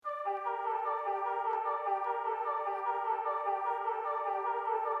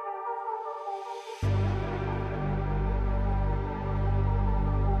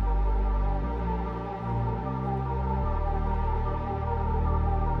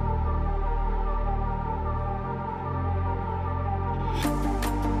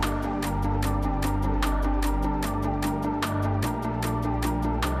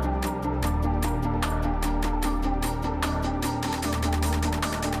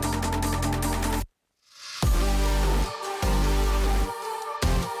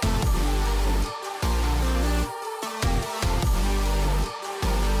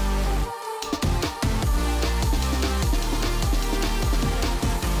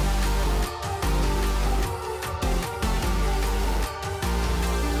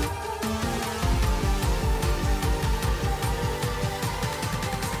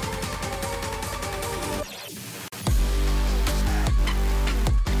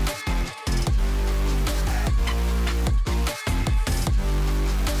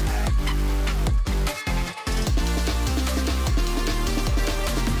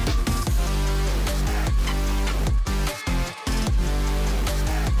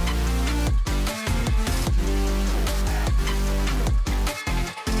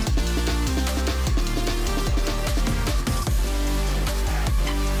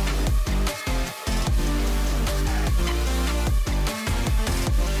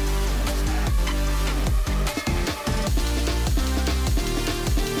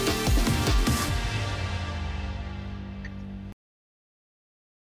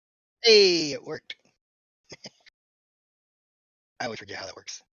Hey, it worked. I always forget how that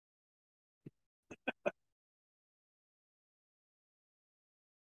works.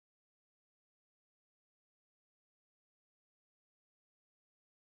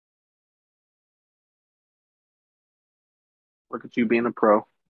 Look at you being a pro.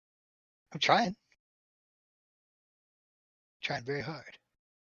 I'm trying very hard.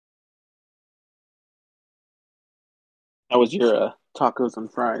 How was your tacos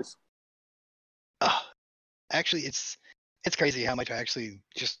and fries? Oh, actually, it's crazy how much I actually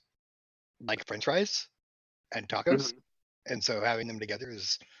just like French fries and tacos, Mhm. and so having them together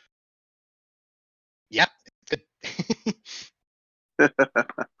is yeah, good.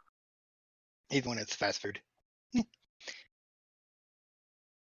 Even when it's fast food.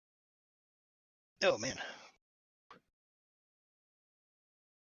 Oh man.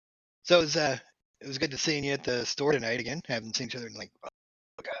 So it was good to seeing you at the store tonight again. Haven't seen each other in like oh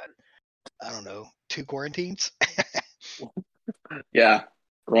god, I don't know, 2 quarantines. Yeah,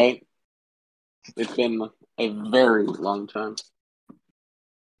 right. It's been a very long time.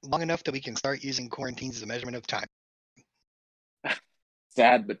 Long enough that we can start using quarantines as a measurement of time.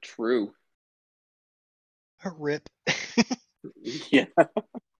 Sad but true. Rip. Yeah.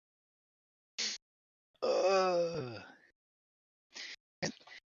 uh,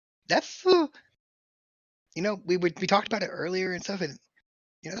 that's the we talked about it earlier and stuff, and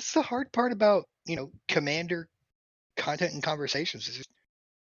that's the hard part about commander content and conversations. Is just,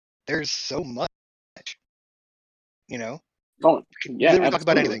 there's so much. You know, Oh, we can yeah, literally talk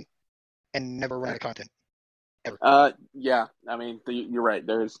about absolutely. anything and never run out of content ever. Yeah. I mean, you're right.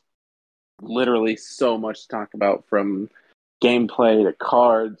 There's literally so much to talk about, from gameplay to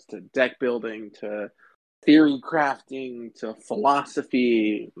cards to deck building to theory crafting to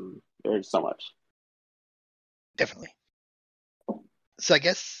philosophy. There's so much. Definitely. So I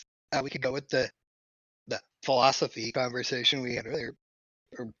guess we could go with the philosophy conversation we had earlier,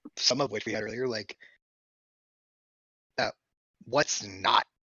 or some of which we had earlier, like uh, what's not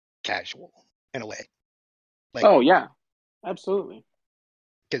casual in a way, like Oh yeah, absolutely.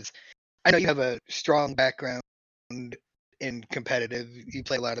 because I know you have a strong background in competitive. You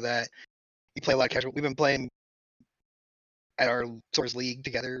play a lot of that. You play a lot of casual. We've been playing at our Source League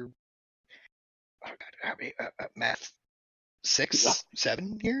together. Oh God, how many, math? 6,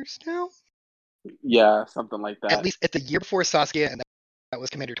 7 years now. Yeah, something like At that. least at the year before Saskia, and that was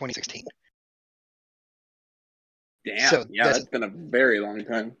Commander 2016. So Damn. Yeah, that's that's been a very long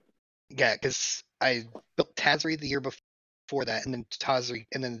time. yeah, because I built Tazri the year before that, and then Tazri,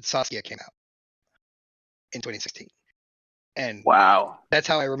 and then Saskia came out in 2016, and Wow. that's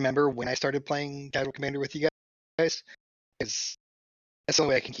how I remember when I started playing Casual Commander with you guys. Is that's the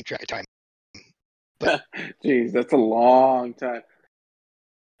only way I can keep track of time. But Jeez, that's a long time.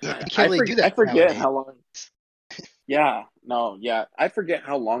 yeah, you can't really do I that forget nowadays. how long. Yeah, no, yeah, I forget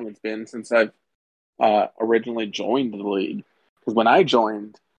how long it's been since I've originally joined the league. Because when I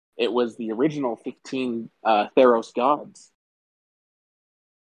joined, it was the original 15 Theros gods.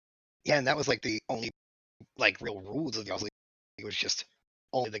 Yeah, and that was like the only like real rules of the Oz League. It was just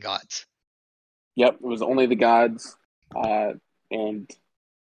only the gods. Yep, it was only the gods, and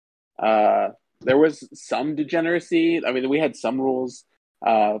uh, there was some degeneracy. I mean, we had some rules,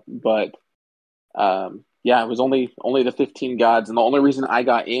 but yeah, it was only the 15 gods, and the only reason I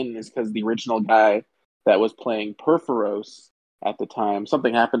got in is because the original guy that was playing Perforos at the time,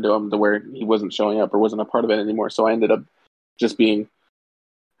 something happened to him to where he wasn't showing up or wasn't a part of it anymore. So I ended up just being,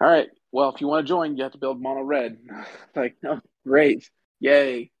 all right. Well, if you want to join, you have to build mono red. Like, oh, great,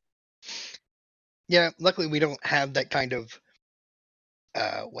 yay. Yeah, luckily we don't have that kind of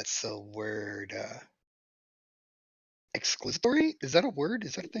what's the word? Exclusatory? Is that a word?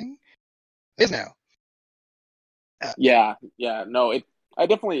 Is that a thing? It is now. Uh, Yeah, yeah. No, it. I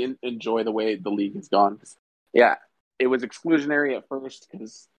definitely enjoy the way the league has gone. Yeah, it was exclusionary at first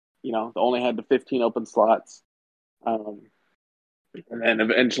because they only had the 15 open slots. Um, And then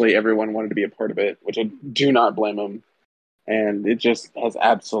eventually everyone wanted to be a part of it, which I do not blame them. And it just has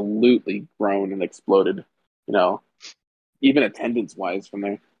absolutely grown and exploded, you know, even attendance wise from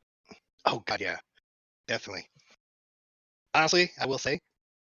there. oh God, yeah, definitely. Honestly, I will say,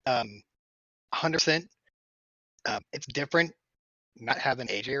 100%. It's different not having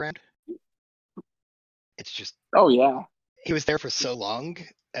AJ around. It's just Oh, yeah. he was there for so long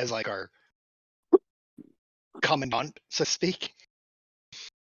as like our commandant, so to speak.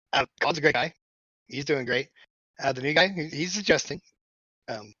 God's a great guy. He's doing great. The new guy, he's adjusting.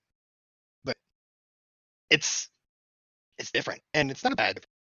 Um, but it's it's different, and it's not a bad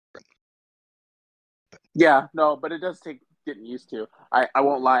different. But Yeah, no, but it does take getting used to. I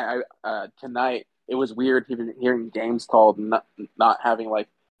won't lie. Tonight it was weird even hearing games called not having like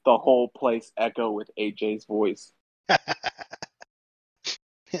the whole place echo with AJ's voice.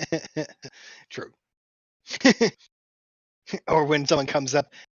 True. Or when someone comes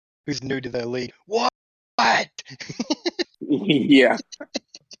up who's new to the league. What? Yeah.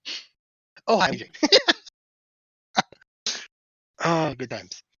 Oh, hi, AJ. Oh, good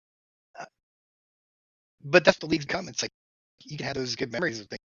times. Uh, but that's the league's comments. Like, you can have those good memories of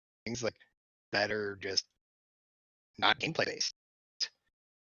things like that are just not gameplay based.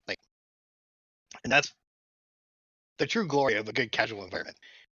 Like, and that's the true glory of a good casual environment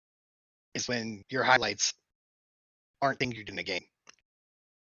is when your highlights aren't things you did in a game.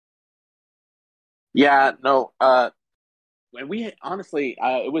 Yeah, no. And we honestly,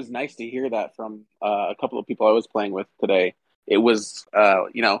 it was nice to hear that from a couple of people I was playing with today. It was,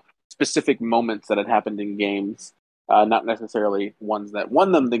 specific moments that had happened in games, not necessarily ones that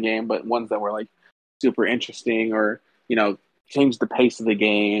won them the game, but ones that were like super interesting or changed the pace of the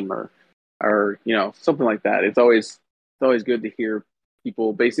game or something like that. It's always good to hear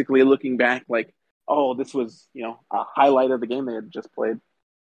people basically looking back like, oh, this was a highlight of the game they had just played.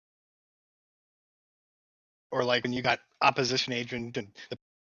 Or like when you got opposition agent and the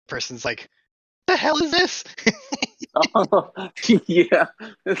person's like, "The hell is this?" Oh, yeah.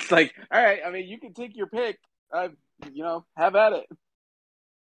 It's like, all right, I mean, you can take your pick. Have at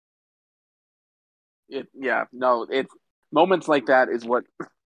it. Yeah, no, it's moments like that is what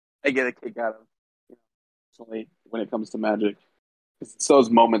I get a kick out of, personally, when it comes to Magic. It's those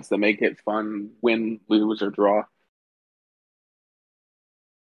moments that make it fun, win, lose, or draw.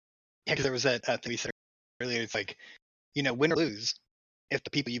 Yeah, because there was that thing we said earlier. It's like, win or lose, if the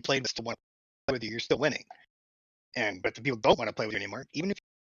people you played with still want to play with you, you're still winning. But if the people don't want to play with you anymore, even if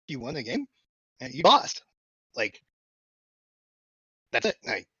you won the game, you lost. Like, that's it.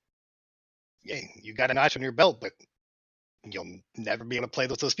 Like, yeah, you got a notch on your belt, but you'll never be able to play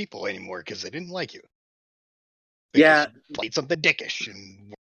with those people anymore because they didn't like you because Yeah, you played something dickish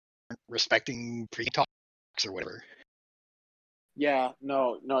and weren't respecting pre-talks or whatever. yeah,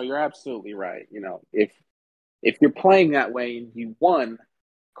 no, no, you're absolutely right. If you're playing that way and you won,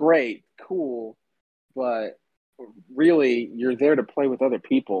 great, cool, but really you're there to play with other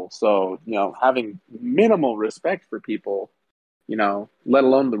people. So, having minimal respect for people, let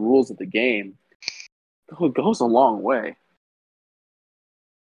alone the rules of the game, goes a long way.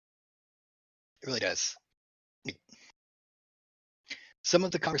 It really does. Some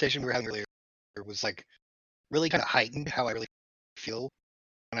of the conversation we were having earlier was like really kind of heightened how I really feel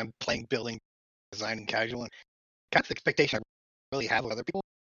when I'm playing, building, designing casual, and kind of the expectation I really have of other people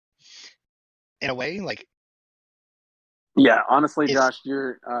in a way. Like, Yeah, honestly, it's Josh,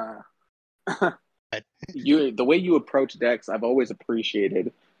 the way you approach decks, I've always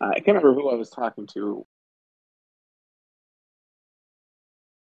appreciated. I can't remember who I was talking to.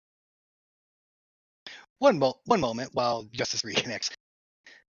 one moment while Justice reconnects.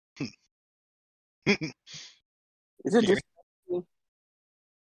 Can Is it you hear just me?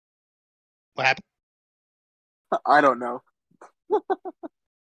 What happened? I don't know.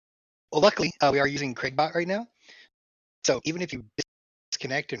 Well, luckily, we are using Craigbot right now. So even if you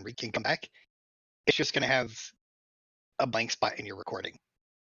disconnect and can come back, it's just going to have a blank spot in your recording.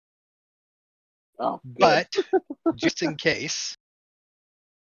 Oh, good. But just in case,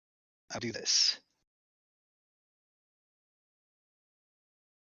 I'll do this.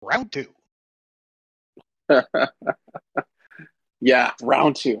 Round two. Yeah,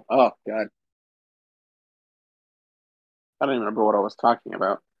 round two. Oh God, I don't even remember what I was talking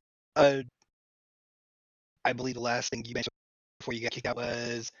about. Uh, I believe the last thing you mentioned before you got kicked out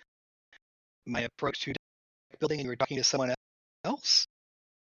was my approach to deck building, and you were talking to someone else.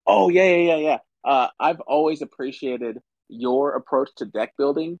 Oh yeah, yeah, yeah, yeah. I've always appreciated your approach to deck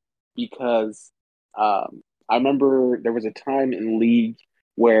building because I remember there was a time in League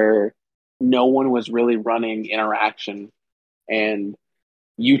where no one was really running interaction, and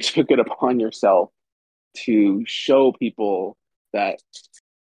you took it upon yourself to show people that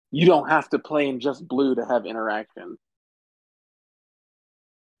you don't have to play in just blue to have interaction.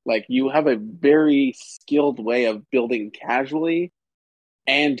 Like you have a very skilled way of building casually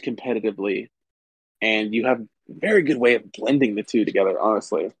and competitively, and you have a very good way of blending the two together,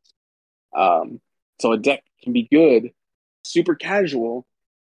 honestly. Um, so a deck can be good, super casual,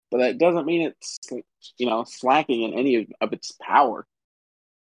 but that doesn't mean it's slacking in any of its power.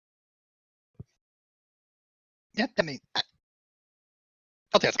 Yeah, I mean,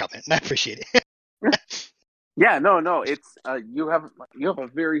 I'll take that compliment. I appreciate it. Yeah, no, no, it's you have a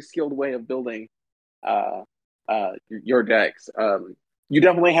very skilled way of building, uh, your decks. You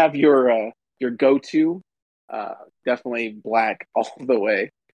definitely have your go-to, uh, definitely black all the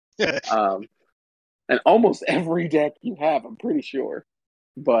way. Um, and almost every deck you have, I'm pretty sure.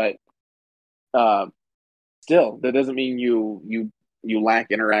 But uh, still, that doesn't mean you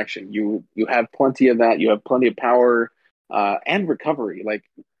lack interaction. You have plenty of that. You have plenty of power and recovery. Like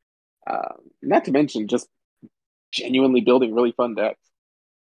not to mention just genuinely building really fun decks.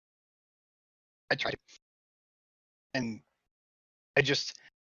 I tried, and I just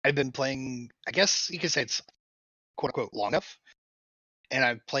I've been playing. I guess you could say it's quote unquote long enough, and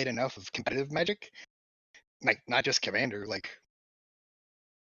I've played enough of competitive Magic, like not just Commander. Like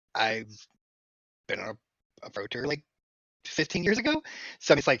I've been on a pro tour like 15 years ago,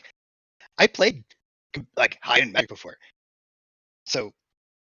 so it's like I played like high end Magic before, so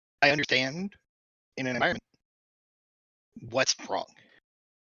I understand in an environment what's wrong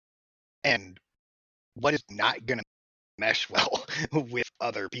and what is not gonna mesh well with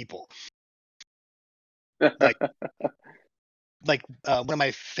other people. Like one of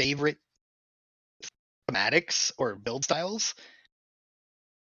my favorite thematics or build styles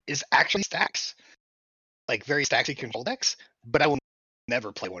is actually stacks, like very stacksy control decks. But I will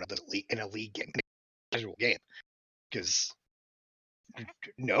never play one of those in a league game, in a casual game, because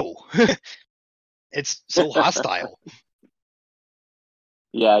no, it's so hostile.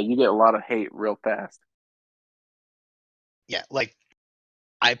 Yeah, you get a lot of hate real fast. Yeah, like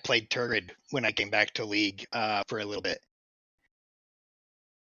I played Turrid when I came back to league for a little bit.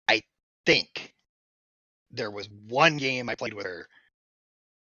 I think there was one game I played with her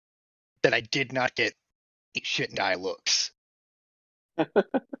that I did not get eat shit and die looks. I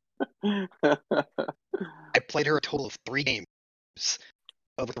played her a total of 3 games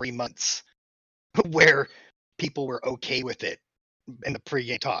over 3 months where people were okay with it in the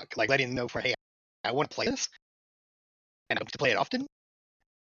pre-game talk, like letting them know for, hey, I want to play this and I don't get to play it often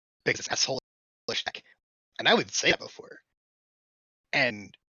because it's asshole deck. And I would say that before.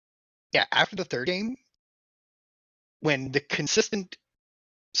 And yeah, after the third game, when the consistent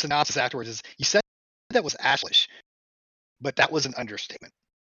synopsis afterwards is, you said that was Ashlish, but that was an understatement.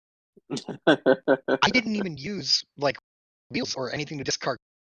 I didn't even use like wheels or anything to discard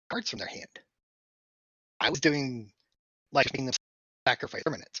cards from their hand. I was doing like making them sacrifice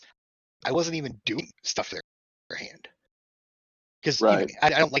permanents. I wasn't even doing stuff to their hand because Right. I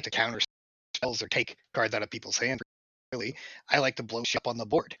don't like to counter spells or take cards out of people's hands. Really, I like to blow shit up on the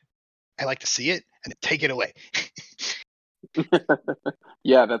board. I like to see it and then take it away.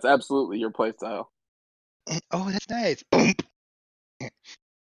 Yeah, that's absolutely your playstyle. Oh, that's nice.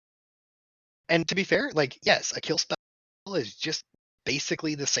 And to be fair, like yes, a kill spell is just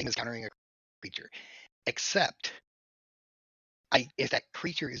basically the same as countering a creature, except if that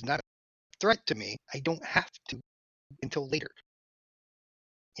creature is not a threat to me, I don't have to until later.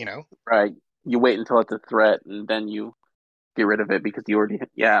 You know, Right. You wait until it's a threat and then you get rid of it because you already,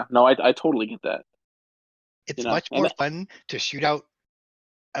 yeah. No, I totally get that. it's much And more fun to shoot out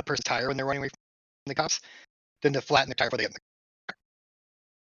a person's tire when they're running away from the cops than to flatten the tire before they get in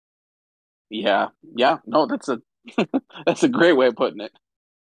yeah, yeah. No, that's a that's a great way of putting it.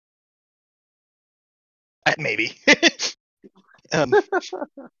 the maybe. um,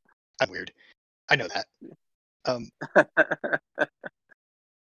 I'm weird. I know that. Um,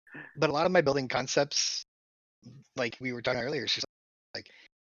 but a lot of my building concepts, like we were talking earlier, is just like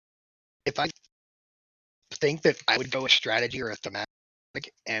if I think that I would go a strategy or a thematic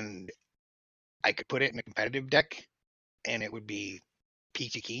and I could put it in a competitive deck and it would be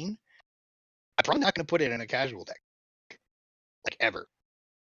peachy keen, I'm probably not going to put it in a casual deck, like ever.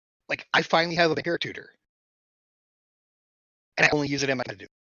 Like I finally have a Vampire Tutor, and I only use it in my competitive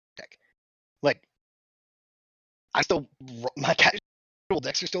deck. Like I still my casual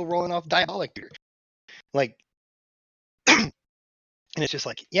decks are still rolling off Diabolic Tutor. Like, and it's just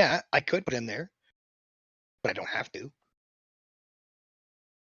like, yeah, I could put in there, but I don't have to.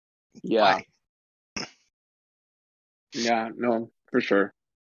 Yeah, Why? yeah, no, for sure.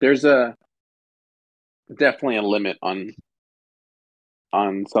 There's a definitely a limit on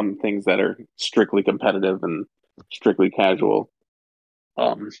some things that are strictly competitive and strictly casual.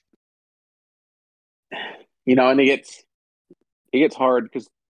 Um, and it gets hard because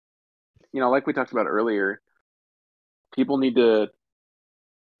like we talked about earlier, people need to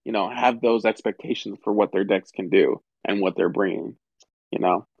have those expectations for what their decks can do and what they're bringing. You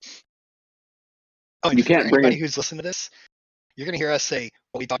know, Oh, and you for can't bring anybody a who's listening to this, you're going to hear us say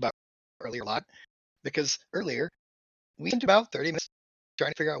what we talked about earlier a lot, because earlier we spent about 30 minutes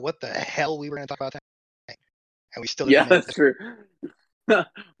trying to figure out what the hell we were going to talk about tonight, and we still yeah, didn't make that's the true.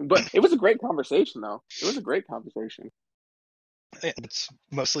 But it was a great conversation, though. It was a great conversation. It's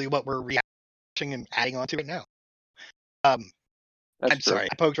mostly what we're rehashing and adding on to it now. Um, That's I'm true. sorry,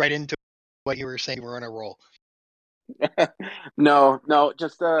 I poked right into what you were saying. You were on a roll. No,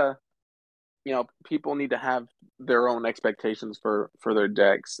 just people need to have their own expectations for their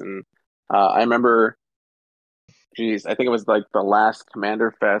decks, and I remember, geez, I think it was like the last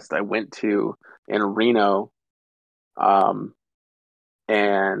Commander Fest I went to in Reno, um,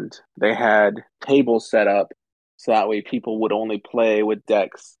 and they had tables set up so that way people would only play with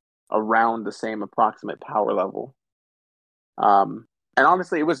decks around the same approximate power level. And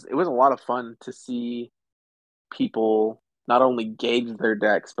honestly, it was a lot of fun to see people not only gauge their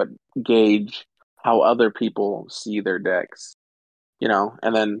decks, but gauge how other people see their decks,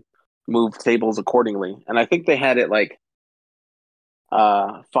 and then move tables accordingly. And I think they had it like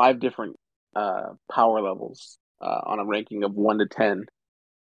five different power levels on a ranking of 1 to 10.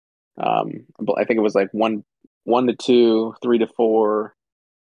 I think it was like one to two, 3 to 4,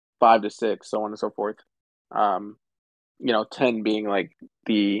 5 to 6, so on and so forth. Um, 10 being like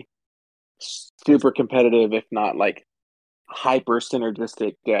the super competitive, if not like hyper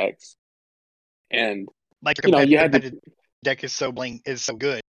synergistic decks. And Like your you had to, competitive deck is so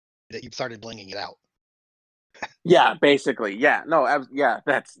good that you started blinging it out. yeah, basically, yeah, no, yeah,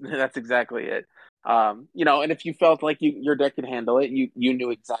 that's exactly it. And if you felt like your deck could handle it, you knew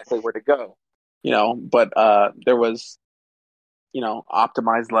exactly where to go. But there was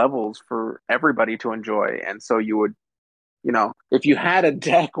optimized levels for everybody to enjoy, and so you would, if you had a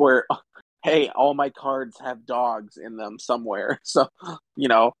deck where, hey, all my cards have dogs in them somewhere, so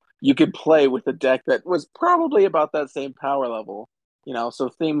you could play with a deck that was probably about that same power level, so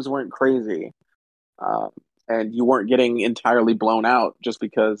themes weren't crazy, uh, and you weren't getting entirely blown out just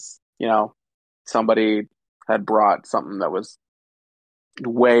because somebody had brought something that was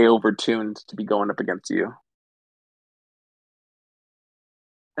way overtuned to be going up against you.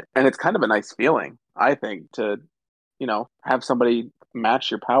 And it's kind of a nice feeling, I think, to have somebody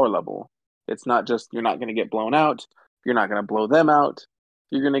match your power level. It's not just you're not going to get blown out, you're not going to blow them out.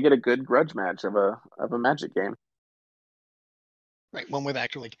 You're going to get a good grudge match of a Magic game. Right, one with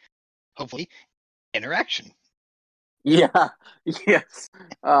actual, like, hopefully interaction. Yeah. Yes.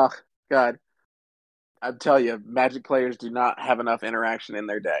 Oh God. I tell you, Magic players do not have enough interaction in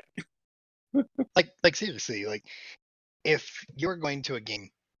their deck. Like seriously, like if you're going to a game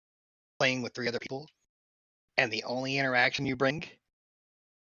playing with three other people and the only interaction you bring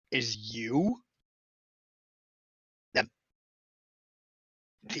is you, then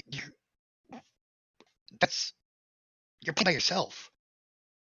you that's you're playing by yourself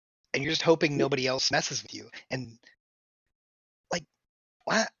and you're just hoping nobody else messes with you. And like,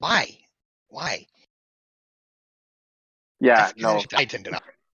 why? Yeah, That's the kind of no. shit I tend to not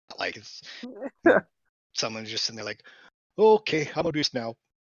like. Is when someone's just sitting there like, okay, I'm gonna do this now.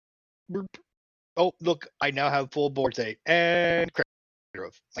 Oh, look, I now have full board state and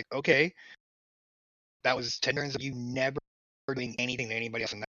credit. Like, okay, that was 10 turns of you never doing anything to anybody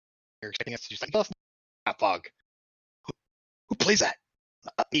else, and you're expecting us to just like, oh, not fog. Who plays that?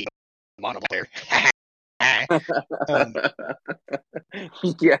 Me, mono player. um,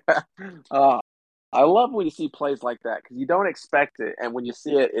 Yeah. Uh, I love when you see plays like that because you don't expect it, and when you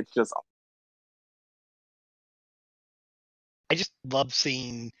see it, it's just I just love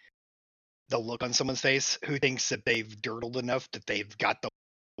seeing the look on someone's face who thinks that they've dirtled enough that they've got the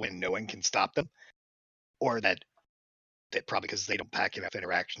win, no one can stop them, or that probably because they don't pack enough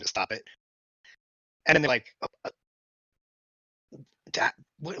interaction to stop it. And then they're like,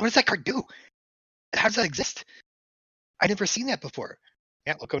 what does that card do? How does that exist? I never seen that before.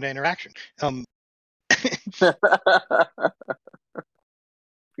 Yeah, look on the interaction.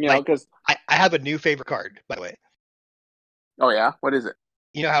 Like because I have a new favorite card, by the way. oh yeah, what is it?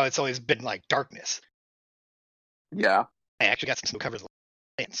 You know how it's always been like darkness. Yeah, I actually got some snow covered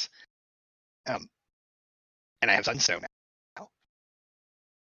lands. Um, and I have Sunstone now.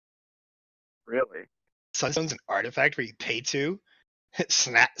 really. Sunstone's an artifact where you pay two,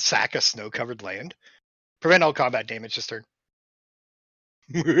 sack a snow covered land, prevent all combat damage this turn.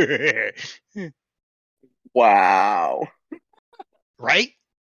 Wow, Right?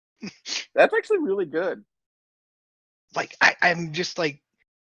 that's actually really good. Like I'm just like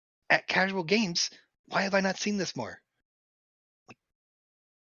at casual games. Why have I not seen this more?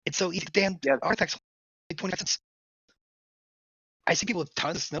 It's so easy. Damn Yeah, artifacts like 20 cents. I see people with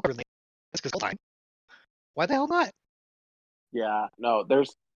tons of snow covered lands because all the time. Why the hell not? yeah. No,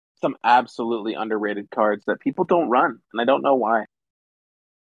 there's some absolutely underrated cards that people don't run, and I don't know why.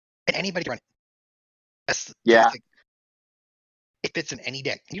 And anybody can run it. That's the Yeah, thing. It fits in any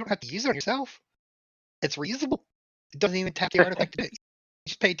deck. You don't have to use it on yourself. It's reusable. It doesn't even tap the artifact to do it. You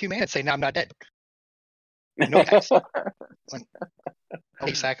just pay 2 mana and say, no, I'm not dead. No attacks.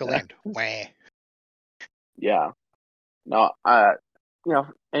 Okay, sack a land. Wah. Yeah. No,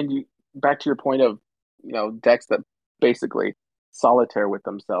 and you back to your point of, decks that basically solitaire with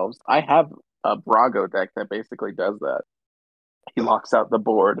themselves. I have a Brago deck that basically does that. He locks out the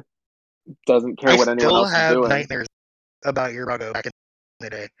board, doesn't care I what anyone still else is have doing. nightmares about your Brago back in the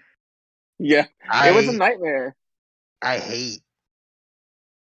day. Yeah, it was a I nightmare. I hate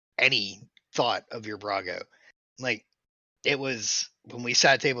any thought of your Brago. Like, it was when we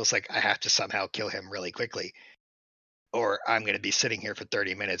sat at tables, like, I have to somehow kill him really quickly, or I'm going to be sitting here for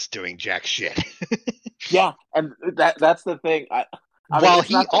 30 minutes doing jack shit. Yeah, and that's the thing. I mean, While it's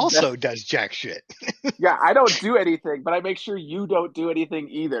he not the best. also does jack shit. Yeah, I don't do anything, but I make sure you don't do anything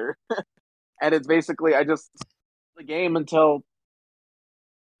either. And it's basically I just the game until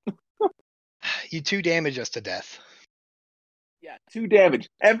You 2 damage us to death. yeah, 2 damage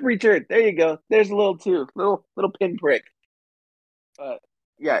every turn. There you go. There's a little two, little pinprick. But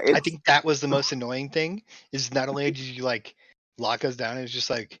yeah, I it's think that was the most annoying thing. Is not only did you like lock us down, it was just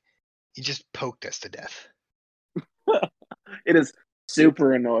like you just poked us to death. it is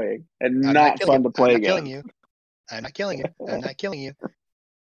super annoying and I'm not not killing you. fun to I'm play not killing against. you. I'm not killing you. I'm not killing you.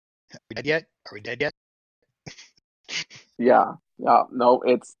 Are we dead yet? Are we dead yet? Yeah, yeah, no,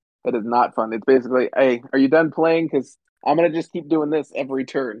 it is not fun. It's basically, hey, are you done playing? Because I'm gonna just keep doing this every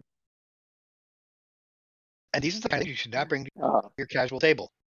turn. And these are the kind of things you should not bring to Uh, your casual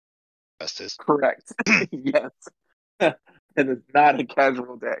table, Justus. correct. Yes, it is not a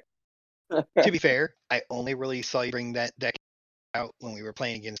casual deck. To be fair, I only really saw you bring that deck out when we were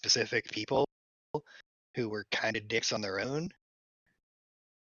playing against specific people who were kind of dicks on their own, and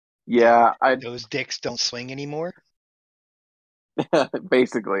Yeah, I those dicks don't swing anymore.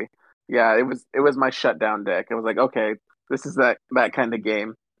 basically, yeah, it was my shutdown deck. I was like, okay, this is that kind of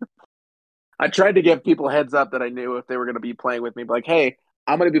game. I tried to give people heads up that I knew if they were going to be playing with me, like, hey,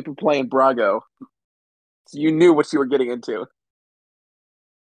 I'm going to be playing Brago, so you knew what you were getting into.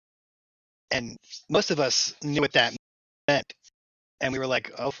 And most of us knew what that meant, and we were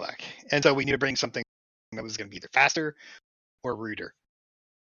like, oh fuck. And so we need to bring something that was going to be either faster or ruder.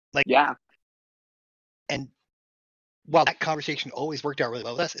 Like, Yeah, and while that conversation always worked out really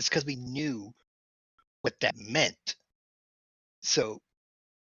well with us, it's because we knew what that meant. So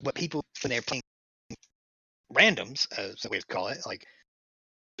what people, when they're playing randoms, as a way to call it, like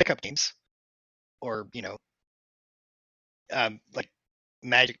pickup games, or like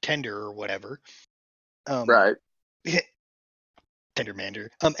Magic Tender or whatever, um, right. Tender Mander.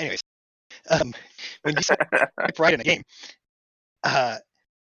 Anyways, um, when you swipe right in a game, uh,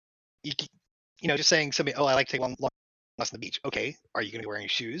 you just saying somebody, oh, I like to take long walks on the beach. Okay, are you going to be wearing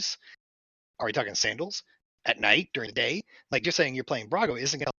shoes? Are we talking sandals at night during the day? Like, just saying you're playing Brago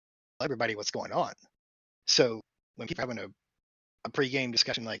isn't going to tell everybody what's going on. So when people are having a pregame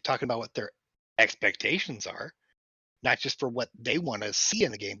discussion, like talking about what their expectations are, not just for what they want to see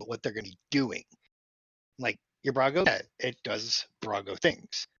in the game, but what they're going to be doing. Like your Brago, yeah, it does Brago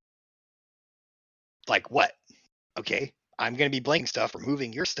things. Like what? Okay, I'm going to be blanking stuff,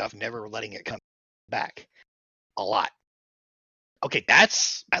 removing your stuff, never letting it come back a lot. Okay, that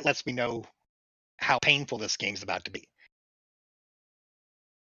lets me know how painful this game's about to be.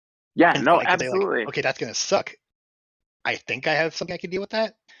 Yeah, And no, I could say like, absolutely. okay, that's going to suck. I think I have something I can deal with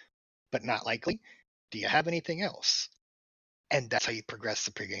that, but not likely. Do you have anything else? And that's how you progress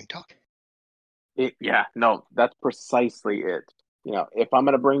the pregame talk. Yeah, no, that's precisely it. If I'm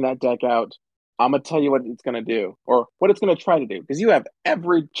going to bring that deck out, I'm going to tell you what it's going to do or what it's going to try to do because you have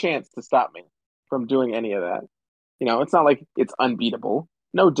every chance to stop me from doing any of that. It's not like it's unbeatable.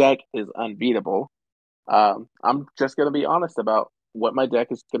 No deck is unbeatable. I'm just going to be honest about what my deck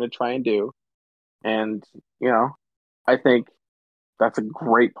is going to try and do. And, I think that's a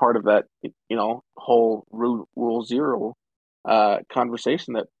great part of that, whole rule zero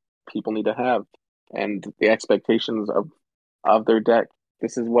conversation that people need to have and the expectations of their deck.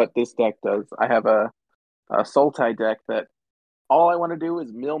 This is what this deck does. I have a soul tie deck that all I want to do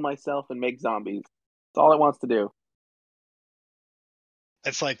is mill myself and make zombies. That's all it wants to do.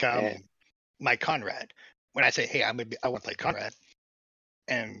 It's like And my Conrad. When I say, hey, I want to play Conrad,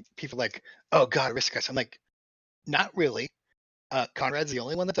 and people are like, oh god, aristocrats. I'm like, not really. Conrad's the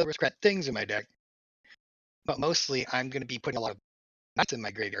only one that does aristocrat things in my deck, but mostly I'm going to be putting a lot of knights in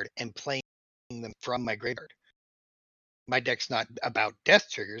my graveyard and playing them from my graveyard. My deck's not about death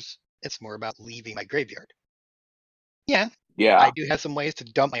triggers. It's more about leaving my graveyard. Yeah, I yeah, do have some ways to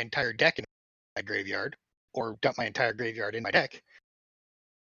dump my entire deck in my graveyard, or dump my entire graveyard in my deck.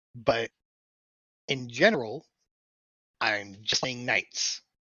 But in general, I'm just playing knights,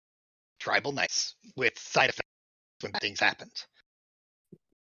 tribal knights, with side effects when things happen.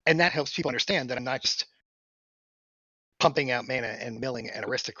 And that helps people understand that I'm not just pumping out mana and milling and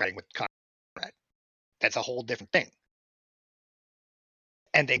aristocrating with Conrad. That's a whole different thing.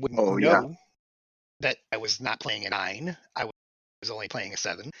 And they wouldn't know that I was not playing a 9. I was only playing a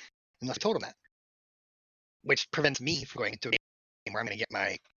 7 unless I told them that. Which prevents me from going into a game where I'm going to get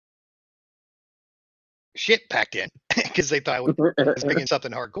my shit packed in because they thought I was picking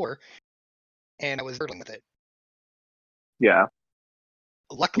something hardcore, and I was hurdling with it. Yeah.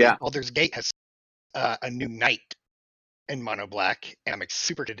 Luckily, Baldur's Gate has a new knight in mono black, and I'm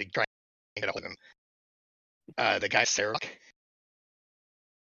super excited to try and get all of them. The guy Sarok.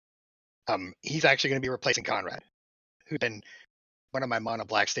 He's actually going to be replacing Conrad, who's been one of my mono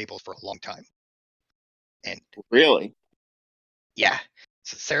black staples for a long time. And really, yeah.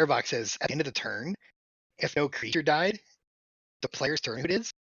 So Sarabok says at the end of the turn, if no creature died, the player's turn, who it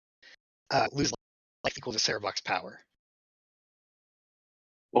is, lose life equal to Sarabok's power.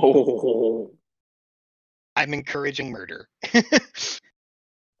 Oh. I'm encouraging murder.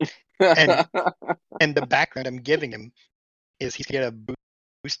 and the background I'm giving him is he's going to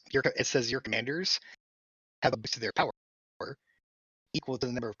boost. It says your commanders have a boost to their power equal to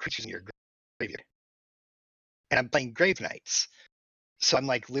the number of creatures in your graveyard. And I'm playing Grave Knights. So I'm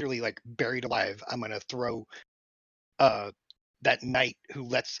like literally like buried alive. I'm going to throw that knight who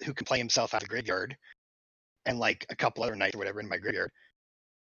can play himself out of the graveyard and like a couple other knights or whatever in my graveyard.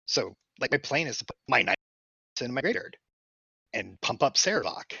 So like my plan is to put my knights in my graveyard and pump up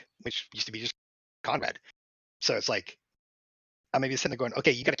Sarevok, which used to be just Conrad. So it's like I'm maybe sitting there going,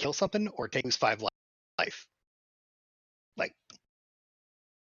 okay, you got to kill something or lose 5 life. Like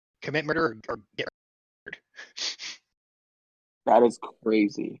commit murder or get murdered. That is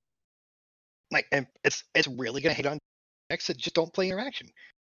crazy. Like, and it's really gonna hit on decks that just don't play interaction.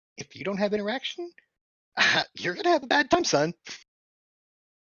 If you don't have interaction, you're gonna have a bad time, son.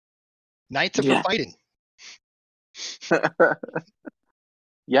 Knights are for fighting.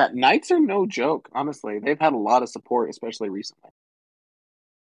 Yeah, Knights are no joke, honestly. They've had a lot of support, especially recently.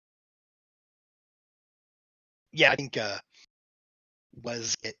 Yeah, I think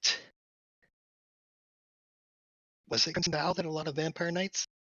was it now that a lot of Vampire Knights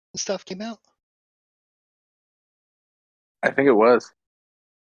and stuff came out? I think it was.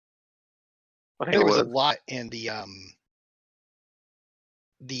 There was a lot in the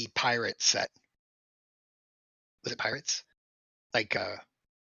pirate set. Was it pirates? Like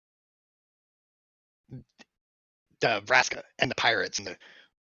the Vraska and the pirates and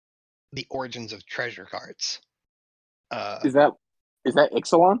the origins of treasure cards. Is that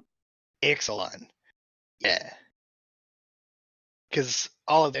Ixalan? Ixalan. Yeah. Because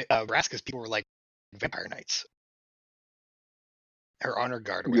all of the Vraska's people were like Vampire Knights. Or Honor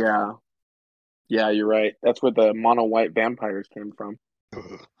Guard. Or yeah. Yeah, you're right. That's where the mono white vampires came from.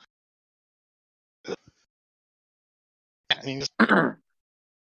 I mean,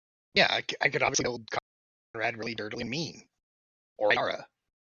 yeah, I could obviously build Conrad really dirtily and mean. Or Yara.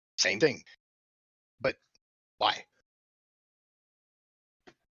 Same thing. But why?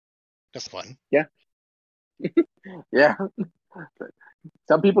 That's fun. Yeah. Yeah.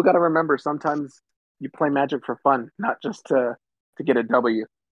 Some people got to remember sometimes you play Magic for fun, not just to get a W.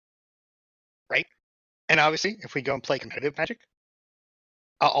 Right? And obviously, if we go and play competitive Magic,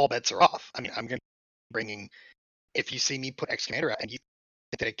 all bets are off. I mean, I'm going to be bringing. If you see me put X Commander out and you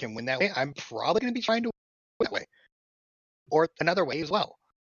think that it can win that way, I'm probably going to be trying to win that way. Or another way as well.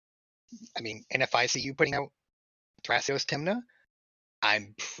 I mean, and if I see you putting out Thrasios Timna,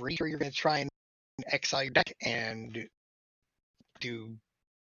 I'm pretty sure you're going to try and exile your deck and do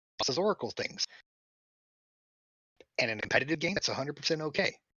Boss's Oracle things. And in a competitive game, that's 100%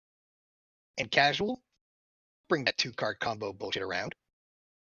 okay. In casual, bring that 2-card combo bullshit around.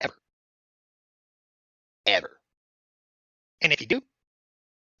 Ever. And if you do,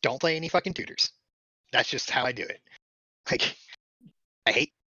 don't play any fucking tutors. That's just how I do it. Like, I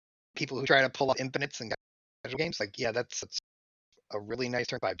hate people who try to pull off infinites in casual games. Like, yeah, that's a really nice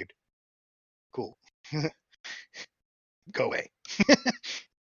turn 5, dude. Cool. Go away.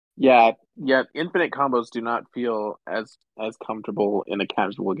 Yeah, infinite combos do not feel as comfortable in a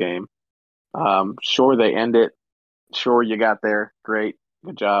casual game. Sure, they end it. Sure, you got there. Great,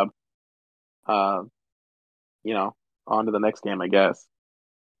 good job. On to the next game, I guess.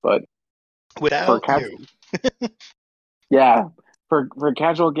 But Without you. yeah, for a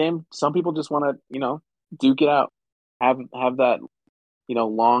casual game, some people just want to, duke it out, have that,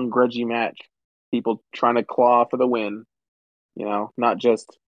 long grudgy match. people trying to claw for the win. Not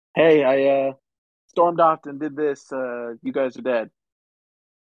just, hey, I stormed off and did this. You guys are dead.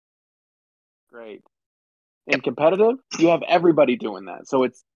 Great. In Yep. competitive, you have everybody doing that. So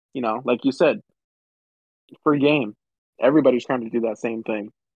it's, like you said, free game. Everybody's trying to do that same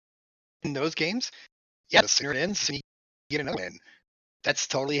thing. In those games, yeah, the sooner it ends, the sooner you get another win. That's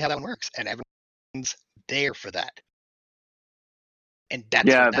totally how that one works, and everyone's there for that, and that's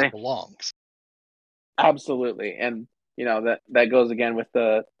where Yeah, that they belongs. absolutely. And that goes again with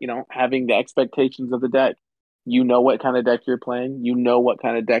the, having the expectations of the deck. You know what kind of deck you're playing. You know what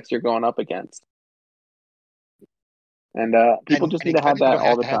kind of decks you're going up against. And people And just need in to have competitive, you that don't all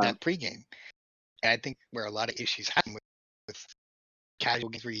have the to have time. that pregame. And I think where a lot of issues happen with casual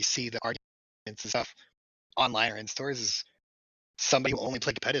games, where you see the arguments and stuff online or in stores, is somebody who only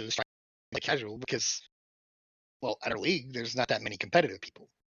played competitive is trying to play casual because, well, at our league, there's not that many competitive people.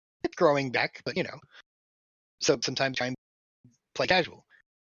 It's growing back, but so sometimes try and play casual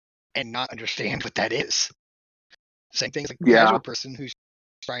and not understand what that is. Same thing as a Yeah, casual person who's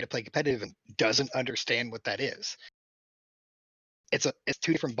trying to play competitive and doesn't understand what that is. It's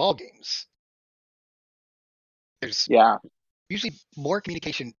two different ball games. There's yeah, usually more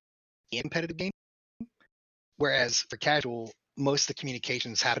communication in competitive game, whereas for casual, most of the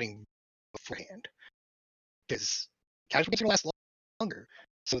communication is happening beforehand because casual games are going to last longer.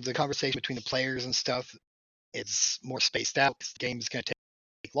 So the conversation between the players and stuff is more spaced out because the game is going to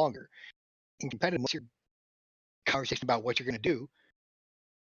take longer. In competitive, most of your conversation about what you're going to do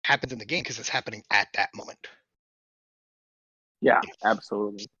happens in the game because it's happening at that moment. yeah,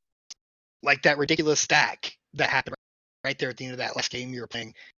 absolutely. Like that ridiculous stack that happened right there at the end of that last game you were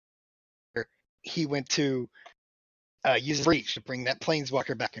playing, where he went to use his reach to bring that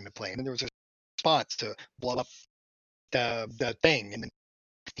planeswalker back into play, and then there was a response to blow up the thing, and then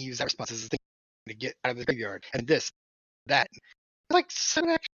he used that response as a thing to get out of the graveyard, and this, that, like 7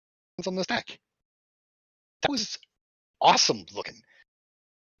 actions on the stack. That was awesome looking.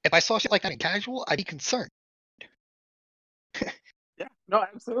 If I saw shit like that in casual, I'd be concerned. Yeah, no,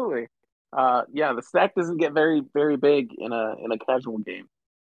 absolutely. Yeah, the stack doesn't get very, very big in a casual game.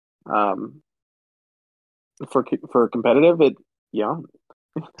 Um, for competitive, yeah.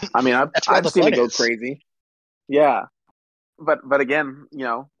 I mean, I've That's where all I've the seen fun it go is. crazy. Yeah, but again,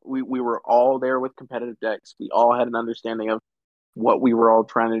 we were all there with competitive decks. We all had an understanding of what we were all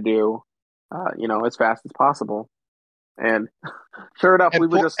trying to do, as fast as possible. And sure enough, we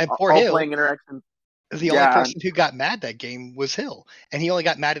were just And poor all Hill, playing interactions. the only Yeah, person who got mad that game was Hill, and he only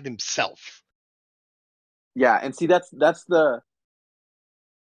got mad at himself. yeah, and see, that's the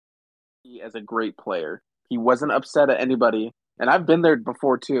he as a great player. He wasn't upset at anybody, and I've been there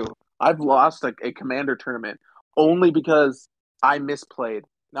before too. I've lost a commander tournament only because I misplayed,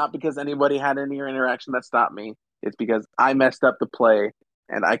 not because anybody had any interaction that stopped me. It's because I messed up the play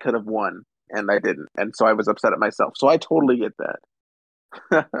and I could have won and I didn't, and so I was upset at myself. So I totally get that.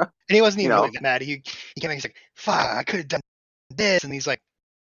 And he wasn't you even really know, that mad. He came in, he's like, "Fuck, I could have done this," and he's like,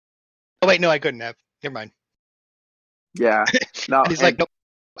 "Oh wait, no, I couldn't have. Never mind." yeah, And no, he's like, and "Nope,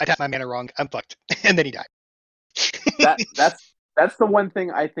 I tapped my mana wrong. I'm fucked." And then he died. that that's that's the one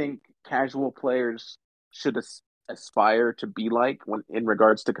thing I think casual players should aspire to be like when in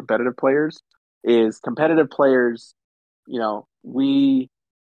regards to competitive players is competitive players, we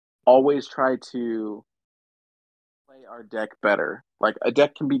always try to play our deck better. Like a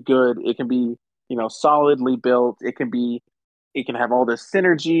deck can be good, it can be, solidly built, it can have all this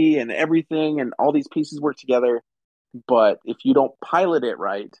synergy and everything and all these pieces work together, but if you don't pilot it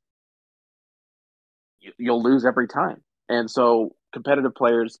right, you'll lose every time. And so competitive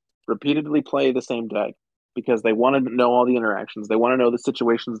players repeatedly play the same deck because they want to know all the interactions. They want to know the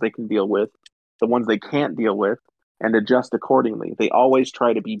situations they can deal with, the ones they can't deal with, and adjust accordingly. They always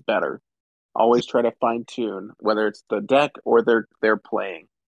try to be better, always try to fine tune, whether it's the deck or their playing,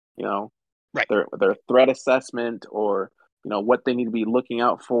 you know, Right. their threat assessment or what they need to be looking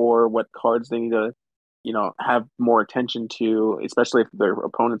out for, what cards they need to have more attention to, especially if their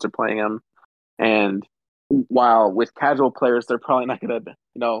opponents are playing them. And while with casual players, they're probably not going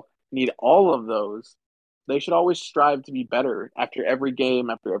to, need all of those. They should always strive to be better after every game,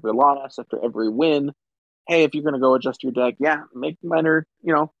 after every loss, after every win. Hey, if you're going to go adjust your deck, yeah, make minor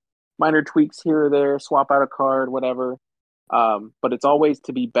tweaks here or there, swap out a card, whatever. But it's always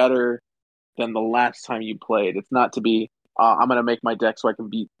to be better than the last time you played. It's not to be, I'm going to make my deck so I can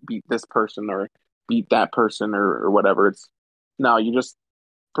beat this person or beat that person or whatever. It's no, you're just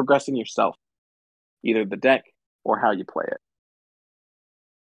progressing yourself, either the deck or how you play it.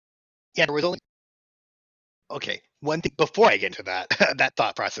 Yeah, there was only okay. One thing before I get into that that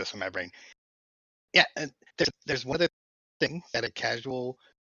thought process in my brain. Yeah, and there's one other thing that a casual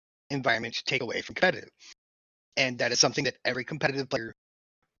environment should take away from competitive, and that is something that every competitive player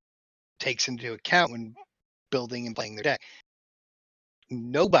takes into account when building and playing their deck.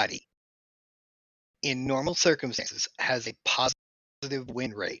 Nobody in normal circumstances has a positive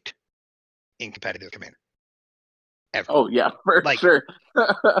win rate in competitive Commander ever. Oh yeah, for Like sure.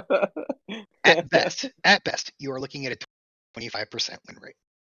 at best, you are looking at a 25% win rate.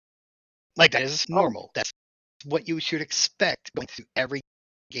 Like that is Oh, normal. That's what you should expect going through every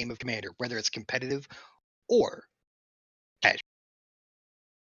game of Commander, whether it's competitive or casual.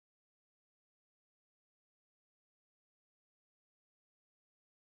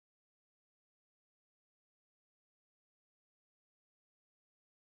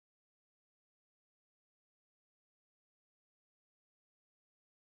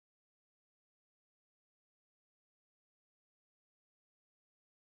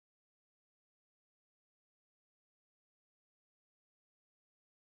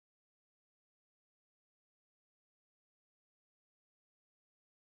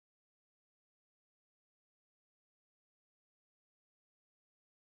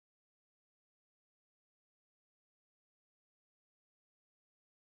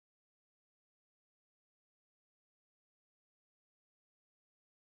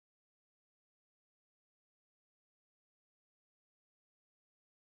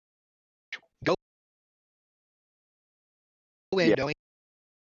 Go in yeah, knowing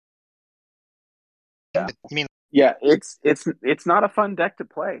yeah, that, I mean, yeah. It's not a fun deck to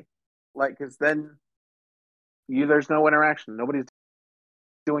play, like, because then there's no interaction. Nobody's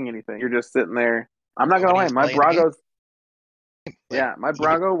doing anything. You're just sitting there. I'm not gonna lie, nobody's my playing the game. Brago's Like yeah, my even,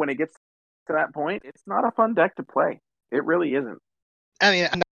 Brago when it gets to that point, it's not a fun deck to play. It really isn't. I mean,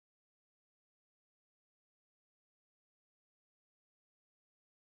 I'm not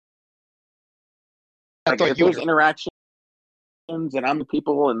Like throwing if you there's under. interactions and I'm the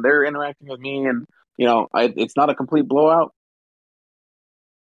people and they're interacting with me and it's not a complete blowout.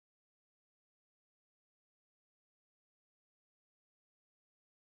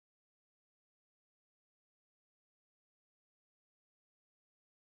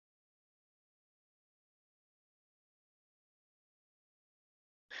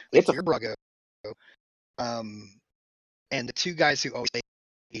 Like It's a your Brago, um, and the two guys who always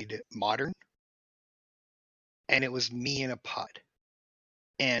played Modern, and it was me in a pod.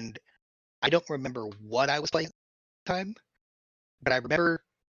 And I don't remember what I was playing at the time, but I remember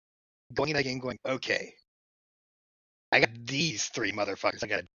going in that game going, okay, I got these three motherfuckers I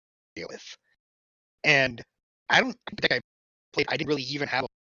got to deal with. And I don't think I played, I didn't really even have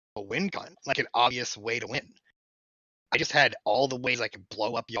a win con, like an obvious way to win. I just had all the ways I could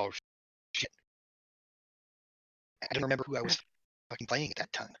blow up y'all shit. I don't remember who I was fucking playing at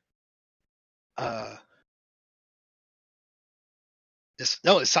that time. Uh,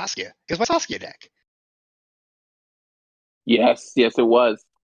 no, it was Saskia. It was my Saskia deck. yes, yes, it was.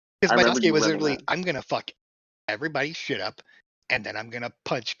 I Because my remember Saskia you was running literally, that. I'm gonna fuck everybody's shit up, and then I'm gonna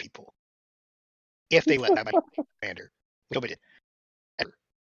punch people if they let my commander. Nobody did ever.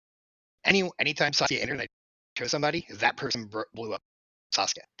 Anytime Saskia entered and I chose somebody, that person blew up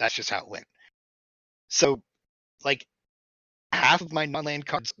Saskia. That's just how it went. So like half of my non-land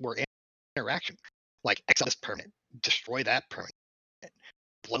cards were interaction. Like exile this permanent, destroy that permanent,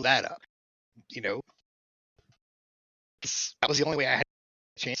 blow that up. You know, that was the only way I had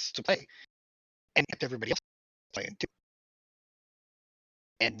a chance to play, and kept everybody else playing too.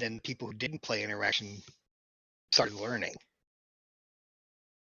 And then people who didn't play interaction started learning.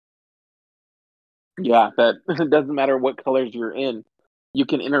 Yeah, that it doesn't matter what colors you're in, you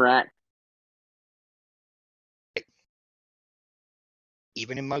can interact.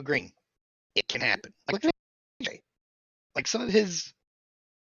 Even in mud green, it can happen. Like some of his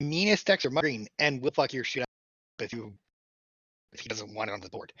meanest decks are mud green and will fuck your shit up if he doesn't want it on the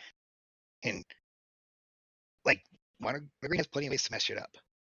board. And like mud green has plenty of ways to mess shit up.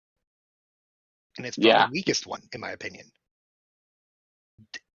 And it's probably Yeah, the weakest one, in my opinion.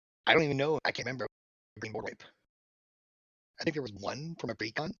 I don't even know. I can't remember green board wipe. I think there was one from a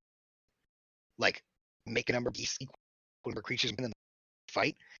precon, like make a number of geese equal number of creatures within the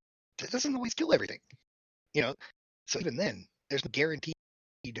fight. That doesn't always kill everything, you know. So even then, there's no guaranteed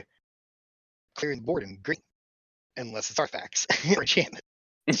clearing the board in green unless it's artifacts or enchantment,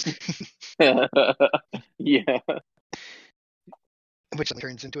 yeah, which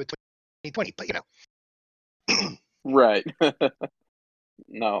turns into a 2020. But you know, right.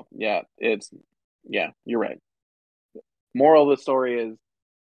 No, yeah, you're right. Moral of the story is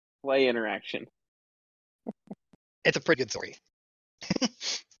play interaction. it's a pretty good story.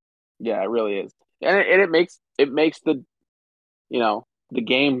 Yeah, it really is. and it makes the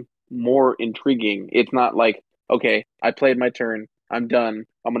game more intriguing. It's not like, okay, I played my turn, I'm done.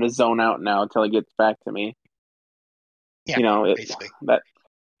 I'm gonna zone out now until it gets back to me. Yeah, You know, it basically. that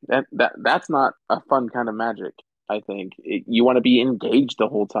that's not a fun kind of magic. I think you want to be engaged the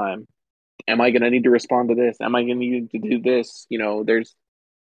whole time. Am I gonna need to respond to this? Am I gonna need to do this? There's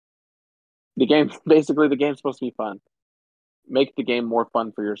the game. Basically, the game's supposed to be fun. Make the game more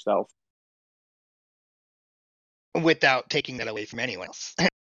fun for yourself. Without taking that away from anyone else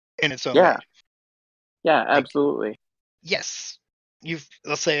in its own way. Yeah, yeah, Like, absolutely. yes,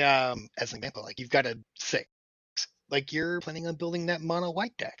 let's say as an example, like you've got a 6. Like you're planning on building that mono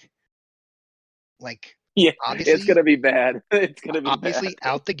white deck. Like Yeah, it's obviously gonna be bad. It's gonna be bad. obviously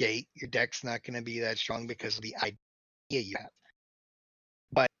out the gate, your deck's not going to be that strong because of the idea you have.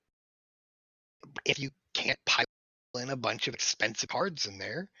 But if you can't pile in a bunch of expensive cards in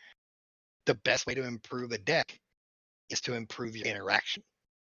there, the best way to improve a deck is to improve your interaction.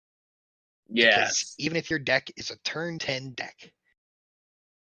 Because Yes, even if your deck is a turn 10 deck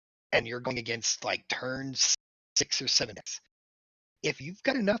and you're going against like turn 6 or 7 decks, if you've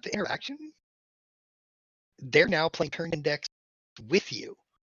got enough interaction, they're now playing turn 10 decks with you,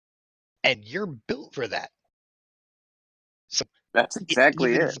 and you're built for that. So that's it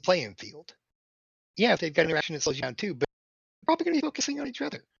exactly evens it. the playing field. Yeah, if they've got interaction, it slows you down too, but you're probably going to be focusing on each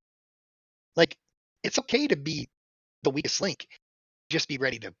other. Like, it's okay to be the weakest link. Just be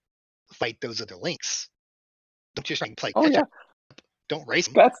ready to fight those other links. Don't just try and play Oh catch yeah, up. Don't race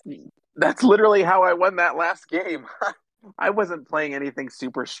them. that's literally how I won that last game. I wasn't playing anything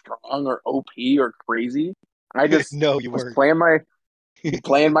super strong or OP or crazy. I just No, you was weren't. playing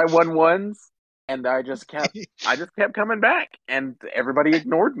my 1/1s, and I just kept coming back, and everybody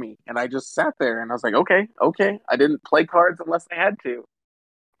ignored me, and I just sat there, and I was like, okay, okay. I didn't play cards unless I had to,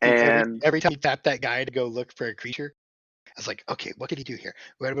 And every and every time you tap that guy to go look for a creature, I was like, okay, what did he do here?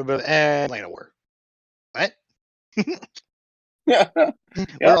 And Land of War. What? yeah, We're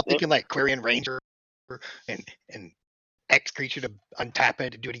yep, all thinking like Quarian Ranger and X creature to untap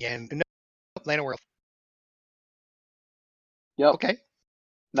it to do it again. No, Land of War. yep, Okay.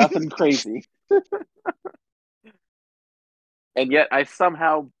 nothing crazy, and yet I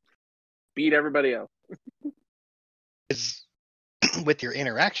somehow beat everybody else. Is with your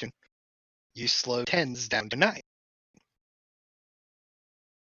interaction, you slow tens down to 9.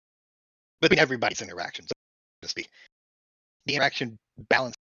 Between everybody's interactions, so to speak. The interaction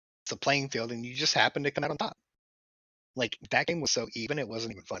balanced the playing field, and you just happen to come out on top. Like that game was so even, it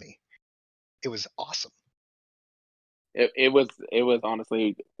wasn't even funny. It was awesome. It was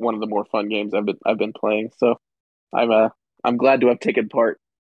honestly one of the more fun games I've been playing. So I'm glad to have taken part.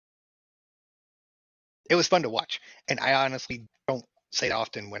 It was fun to watch, and I honestly don't say it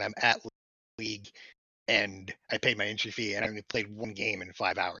often when I'm at League and I paid my entry fee and I only played one game in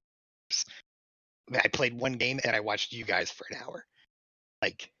 5 hours. I played one game and I watched you guys for an hour.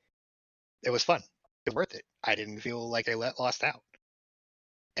 Like it was fun. It was worth it. I didn't feel like I lost out.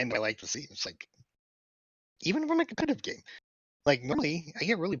 And I like to see it's like even from a competitive game. Like normally I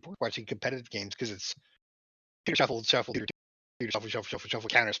get really bored watching competitive games because it's shuffle, shuffle, shuffle, shuffle, shuffle, shuffle,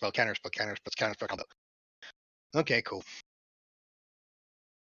 counter spell, counter spell, counter spell, counter spell combo. Okay, cool.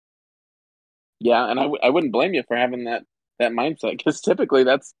 Yeah, and I wouldn't blame you for having that mindset because typically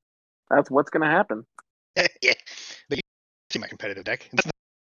that's what's going to happen. Yeah, but you see my competitive deck. It's not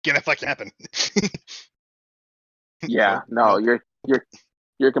gonna fucking happen. Yeah, Nope, no, nope.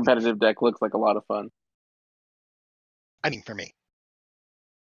 your competitive deck looks like a lot of fun. I mean, for me.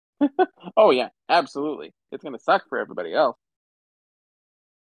 Oh yeah, absolutely. It's going to suck for everybody else.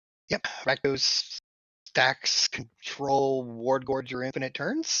 Yep. Rakdos stacks control ward gorge your infinite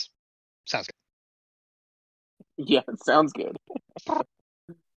turns. Sounds Yeah, it sounds good. good.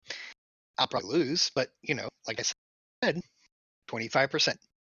 I'll probably lose, but like I said, 25%.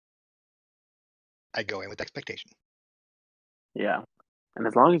 I go in with expectation. Yeah, and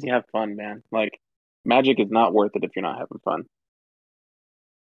as long as you have fun, man, like Magic is not worth it if you're not having fun.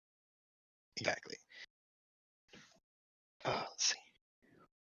 Exactly. Let's see.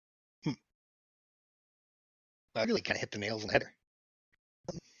 Hmm. I really kind of hit the nails on the head.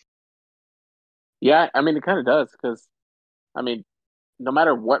 Yeah, I mean it kind of does because I mean no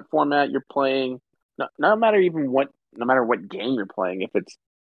matter what format you're playing, no matter what game you're playing, if it's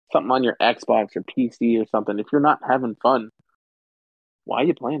something on your Xbox or PC or something, if you're not having fun, why are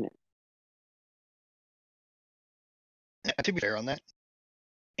you playing it? To be fair on that,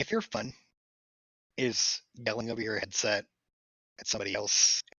 if your fun is yelling over your headset at somebody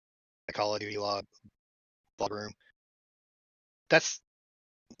else, a Call of Duty log room, that's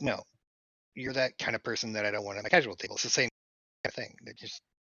no. you're that kind of person that I don't want at my casual table. It's the same kind of thing. That just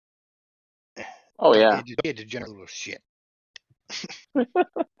Oh don't yeah, be a degenerate little shit.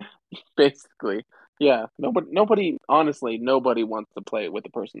 basically. Yeah, nobody, honestly, nobody wants to play with a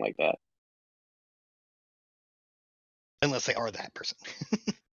person like that. Unless they are that person.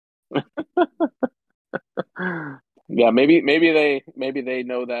 Yeah, maybe they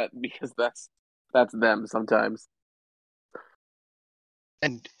know that because that's them sometimes.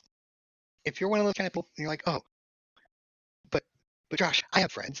 And if you're one of those kind of people, and you're like, oh, but but Josh, I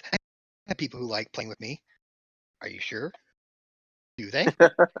have friends. I have people who like playing with me. Are you sure? Do they?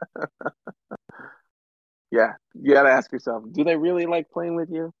 Yeah, you gotta ask yourself, do they really like playing with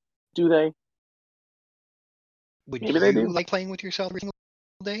you? Do they? Would Maybe they you do. like playing with yourself every single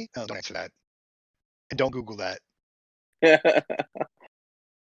day? Oh, don't answer that. And don't Google that.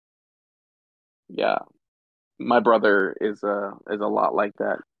 Yeah, my brother is a lot like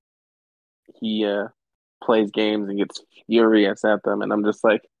that. He plays games and gets furious at them, and I'm just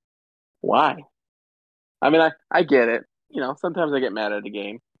like, why? I mean, I get it. Sometimes I get mad at a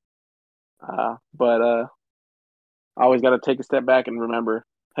game, but I always got to take a step back and remember,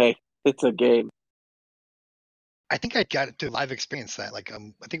 hey, it's a game. I think I got to live experience that. Like, I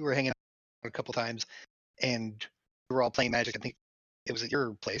think we were hanging out a couple times, and we were all playing Magic. I think it was at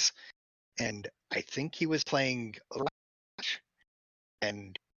your place, and I think he was playing Overwatch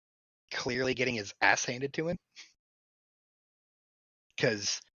and clearly getting his ass handed to him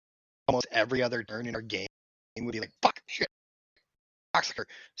because almost every other turn in our game would be like, "Fuck, shit, cocksucker,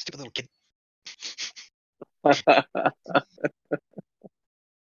 stupid little kid."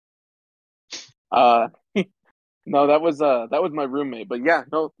 uh, no, that was my roommate, but yeah,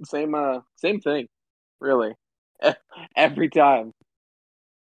 no, same thing, really. Every time,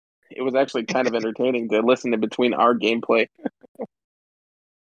 it was actually kind of entertaining to listen to between our gameplay.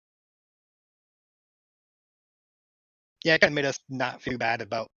 Yeah, it kind of made us not feel bad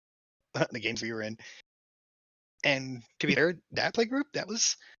about the games we were in. And to be fair, that play group, that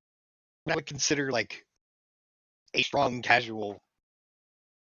was what I would consider like a strong casual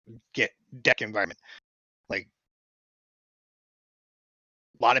get deck environment. Like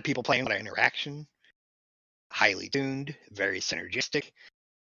a lot of people playing, a lot of interaction, highly tuned, very synergistic.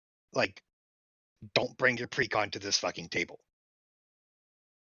 Like, don't bring your precon to this fucking table.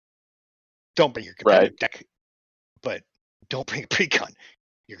 Don't bring your Right. competitive deck, but don't bring a precon.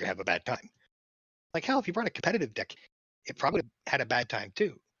 You're gonna have a bad time. Like hell, if you brought a competitive deck, it probably would have had a bad time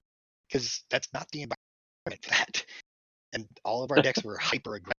too, because that's not the environment for that. And all of our decks were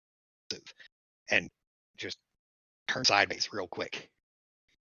hyper aggressive and just turn sideways real quick.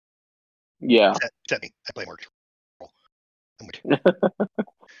 Yeah. Except me, I play more control. I'm with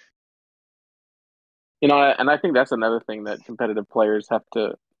And I think that's another thing that competitive players have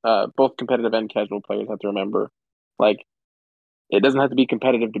to, both competitive and casual players have to remember. Like, it doesn't have to be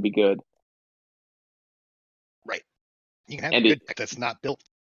competitive to be good. right. You can have a And it, good deck that's not built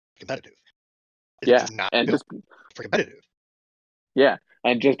competitive. It's yeah, just not and built just for competitive. yeah,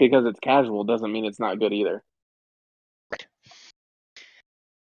 and just because it's casual doesn't mean it's not good either. Right.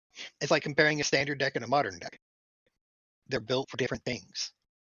 It's like comparing a standard deck and a modern deck. They're built for different things.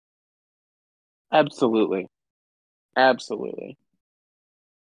 Absolutely, absolutely.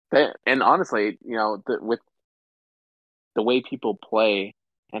 And honestly, with the way people play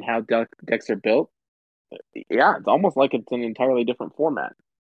and how decks are built, yeah, it's almost like it's an entirely different format.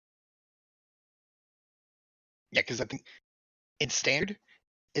 Yeah, because I think in standard,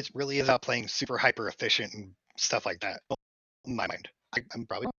 it really is about playing super hyper efficient and stuff like that. In my mind, I'm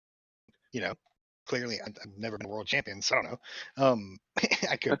probably, you know, clearly I've never been a world champion, so I don't know.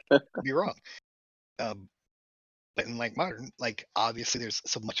 I could be wrong. Um, but in like modern, like obviously there's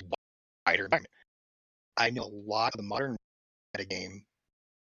so much wider environment. I know a lot of the modern meta game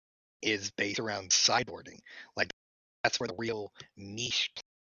is based around sideboarding. Like that's where the real niche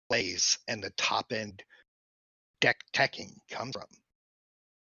plays and the top end deck teching comes from.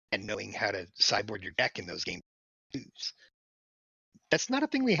 And knowing how to sideboard your deck in those games. That's not a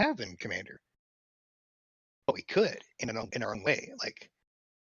thing we have in Commander, but we could in our own way. Like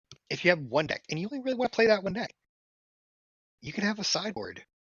if you have one deck and you only really want to play that one deck, you can have a sideboard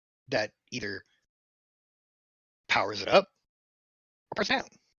that either powers it up or powers it down.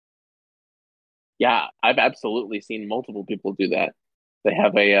 Yeah, I've absolutely seen multiple people do that. They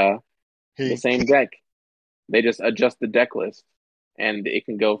have the Hey, same deck. They just adjust the deck list, and it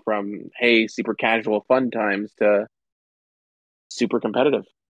can go from hey, super casual fun times to super competitive.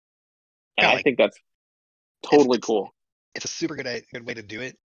 And yeah, I like think that's it's totally it's cool. it's a super good way to do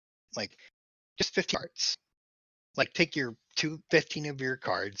it. Like just 50 cards. Like take your 15 of your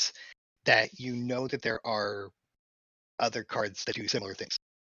cards that you know that there are other cards that do similar things.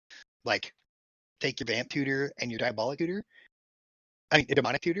 Like, take your Vamp Tutor and your Diabolic Tutor, I mean, a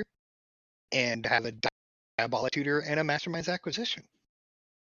Demonic Tutor, and have a Diabolic Tutor and a Mastermind's Acquisition.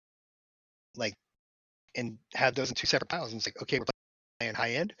 Like, and have those in two separate piles. And it's like, okay, we're playing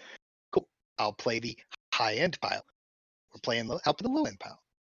high end. Cool. I'll play the high end pile. We're playing low. I'll play the low end pile.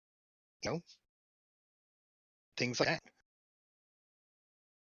 You know, things like that.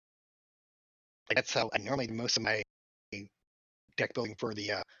 Like that's how I normally do most of my deck building for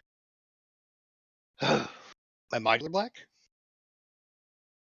the my modular black.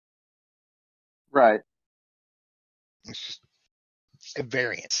 Right. It's just a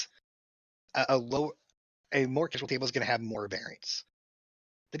variance. A more casual table is going to have more variance.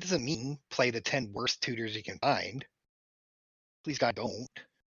 That doesn't mean play the 10 worst tutors you can find. Please God, don't.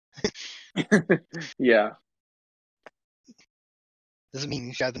 Yeah. Doesn't mean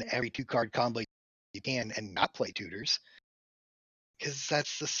you should have an every 2-card combo you can and not play tutors. Because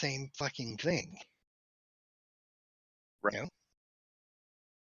that's the same fucking thing. Right. You know?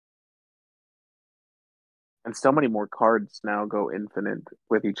 And so many more cards now go infinite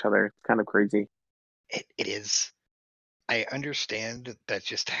with each other. It's kind of crazy. It is. I understand that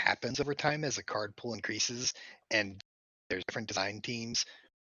just happens over time as the card pool increases and there's different design teams,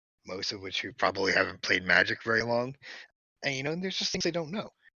 most of which who probably haven't played Magic very long. And there's just things they don't know.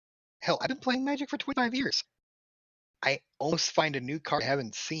 Hell, I've been playing Magic for 25 years. I almost find a new card I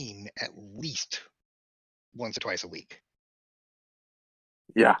haven't seen at least once or twice a week.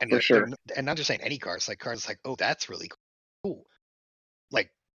 Yeah, And for sure. and not just saying any cards, like cards like, oh, that's really cool. Like,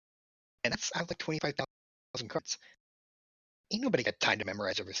 and that's out of like 25,000 cards. Ain't nobody got time to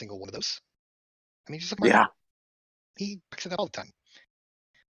memorize every single one of those. I mean, just like Mark Yeah. Poole. He picks it up all the time.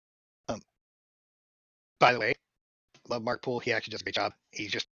 Um, by the way, love Mark Poole. He actually does a great job.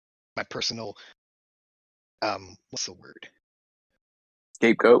 He's just my personal, what's the word?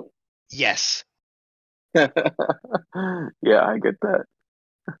 Scapegoat. Yes. Yeah, I get that.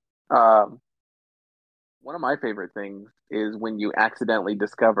 Um, One of my favorite things is when you accidentally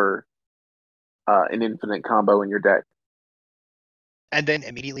discover an infinite combo in your deck. And then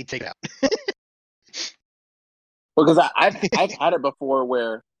immediately take it out. Because I've had it before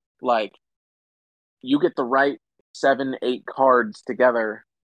where like you get the right 7, 8 cards together,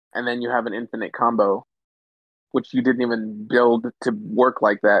 and then you have an infinite combo, which you didn't even build to work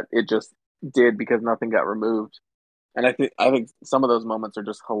like that. It just did because nothing got removed. And I think some of those moments are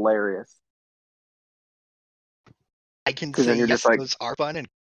just hilarious I can because say then you're just yes, like, those are fun and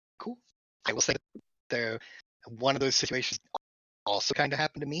cool. I will say the one of those situations also kind of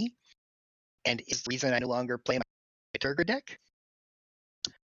happened to me, and is the reason I no longer play my Turgor deck.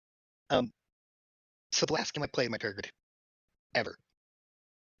 Um, so the last game I played my Turgor ever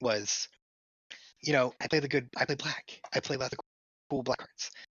was, I play black. I play lots of cool black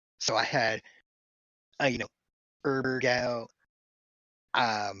cards. So I had, Urberg out.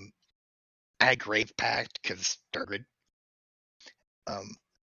 Um, I had Grave Pact because Turgor. Um,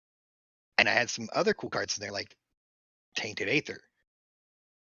 and I had some other cool cards in there like Tainted Aether.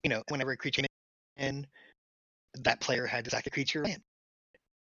 Whenever a creature in, that player had to sack a creature land.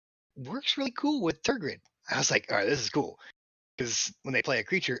 Works really cool with Turgrid. I was like, all right, this is cool. Because when they play a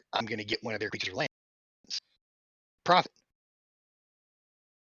creature, I'm going to get one of their creatures' lands. Profit.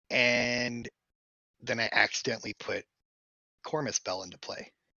 And then I accidentally put Cormus Spell into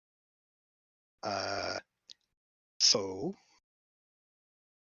play. So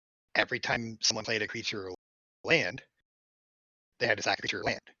every time someone played a creature or land, they had to sack a creature or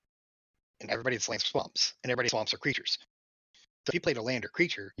land. And everybody's lands are swamps. And everybody's swamps are creatures. So if you played a land or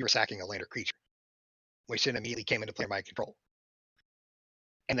creature, you were sacking a land or creature, which then immediately came into player my control.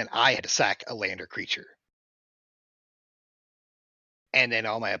 And then I had to sack a land or creature. And then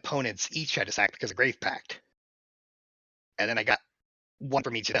all my opponents each had to sack because of Grave Pact. And then I got one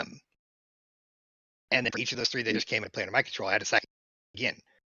from each of them. And then for each of those three that just came into play under my control, I had to sack again.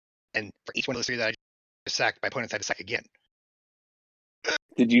 And for each one of those three that I just sacked, my opponents had to sack again.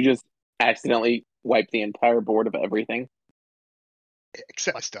 did you just accidentally wipe the entire board of everything?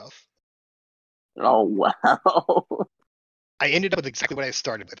 Except my stuff. Oh, wow. I ended up with exactly what I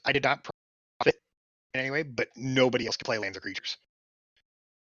started with. I did not profit in any way, but nobody else could play lands or creatures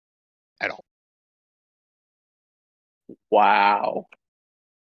at all. Wow.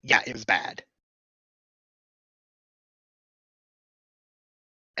 Yeah, it was bad.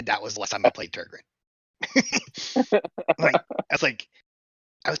 And that was the last time I played Turgrid. like,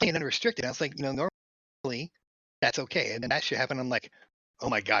 I was playing unrestricted. I was like, normally that's okay. And then that shit happened. I'm like, oh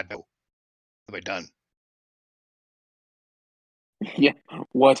my God, no. What have I done? Yeah.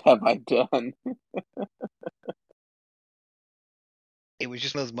 What have I done? It was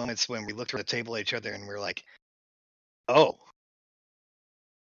just one of those moments when we looked around the table at each other and we were like, oh,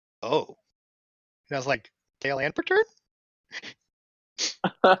 oh. And I was like, tail and per turn?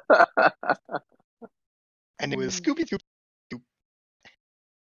 And it was Scooby Doo.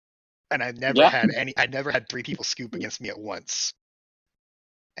 And Yeah. I'd never had three people scoop against me at once.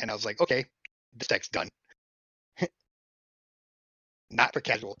 And I was like, okay, this deck's done. Not for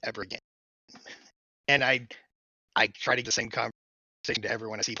casual ever again. And I try to get the same conversation to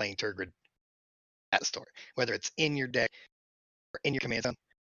everyone I see playing Turgid at the store. Whether it's in your deck or in your command zone,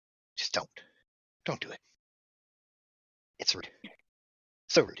 just don't. Don't do it. It's rude.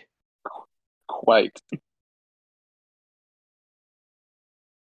 So rude. Quite.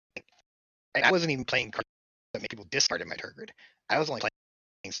 And I wasn't even playing cards that make people discard in my Turgid. I was only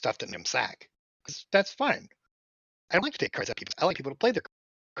playing stuff that made them sack. Because that's fine. I don't like to take cards at people. I like people to play their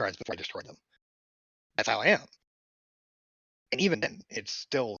cards before I destroy them. That's how I am. And even then, it's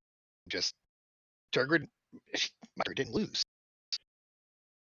still just Turgid. My Turgid didn't lose.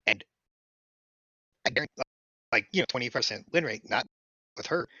 And I guarantee, 20% win rate, not with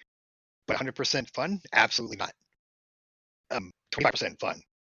her, but 100% fun, absolutely not. 25% fun,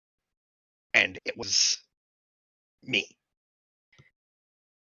 and it was me,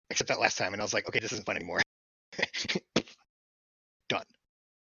 except that last time, and I was like, okay, this isn't fun anymore. Done.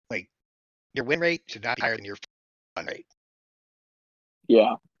 Like your win rate should not be higher than your fun rate.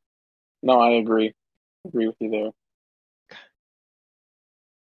 Yeah. No, I agree. Agree with you there.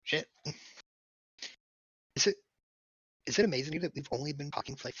 Shit. Is it is it amazing that we've only been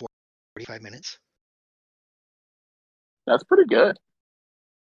talking for like 45 minutes? That's pretty good.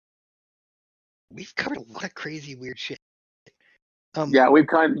 We've covered a lot of crazy, weird shit. Yeah, we've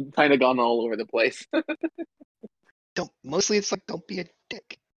kind of gone all over the place. Don't mostly it's like don't be a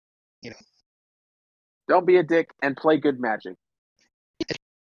dick, you know. Don't be a dick and play good Magic. It's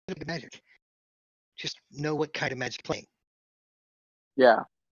magic. Just know what kind of magic you're playing. Yeah.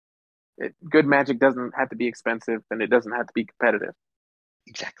 Good Magic doesn't have to be expensive and it doesn't have to be competitive.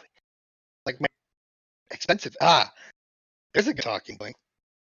 Exactly. Like my expensive. There's a good talking point.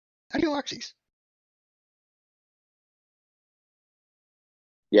 How do you unlock these?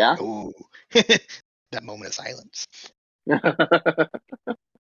 Yeah. Oh, that moment of silence. Got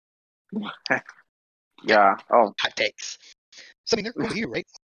Yeah. Oh, hot takes. So I mean, they're cool to you, right?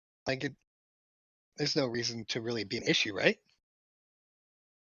 Like, there's no reason to really be an issue, right?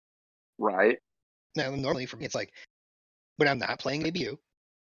 right. Now, normally for me, it's like when I'm not playing ABU,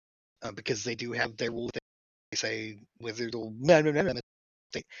 because they do have their rules. They say wizards will and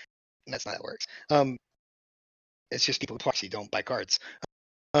that's not how it works. It's just people who proxy don't buy cards,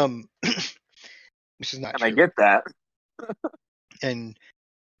 which is not And I true. get that. And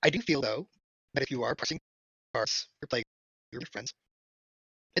I do feel though that if you are pressing cards, you're playing with your friends,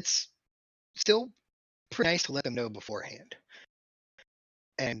 it's still pretty nice to let them know beforehand.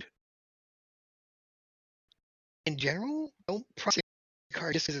 And in general, don't proxy a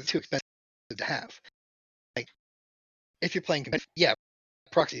card just because it's too expensive to have. Like, if you're playing competitive, yeah,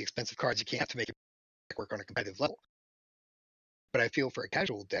 proxy expensive cards you can't have to make it work on a competitive level. But I feel for a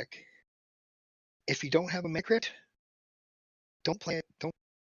casual deck, if you don't have a make crit, don't play it. Don't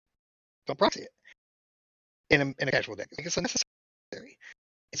proxy it in a casual deck. Like it's unnecessary.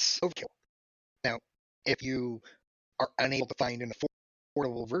 It's overkill. Now, if you are unable to find an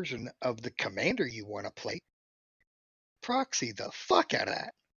affordable version of the commander you want to play, proxy the fuck out of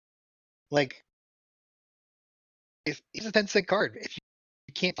that. Like, if it's a 10-cent card, if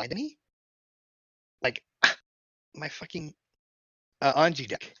you can't find any, like my fucking Anji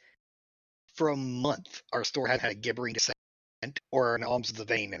deck, for a month, our store had a Gibbering Descent or an Alms of the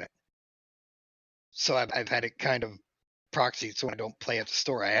Vein in it. So I've had it kind of proxied, so when I don't play at the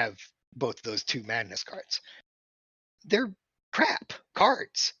store, I have both of those two Madness cards. They're crap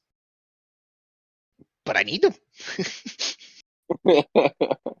cards, but I need them.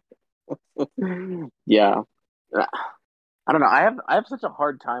 Yeah. I don't know. I have such a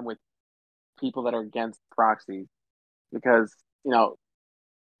hard time with people that are against proxies because, you know,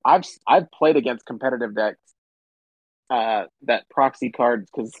 I've played against competitive decks that proxy cards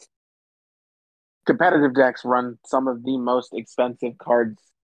because competitive decks run some of the most expensive cards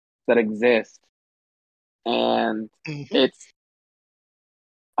that exist. And Mm-hmm. it's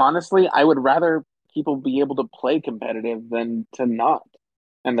honestly, I would rather people be able to play competitive than to not.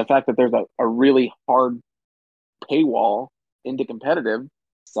 And the fact that there's a really hard paywall into competitive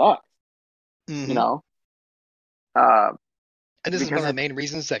sucks, you Mm-hmm. know? Uh, And this is one because of the it, main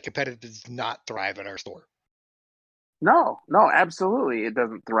reasons that competitive does not thrive in our store. No, absolutely, it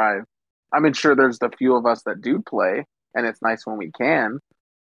doesn't thrive. I mean, sure, there's the few of us that do play, and it's nice when we can,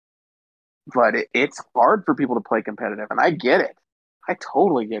 but it's hard for people to play competitive, and I get it. I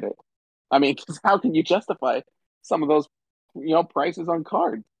totally get it. I mean, 'cause how can you justify some of those, prices on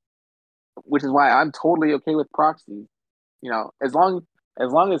cards? Which is why I'm totally okay with proxies. As long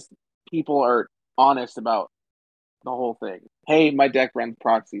as people are honest about the whole thing. Hey, my deck runs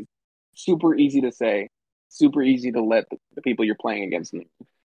proxies. Super easy to say. Super easy to let the people you're playing against know.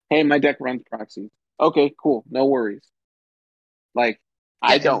 Hey, my deck runs proxies. Okay, cool. No worries. Like, Yeah,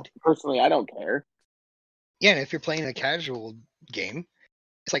 I don't and personally, I don't care. yeah, and if you're playing a casual game,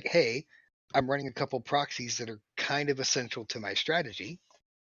 it's like, hey, I'm running a couple proxies that are kind of essential to my strategy.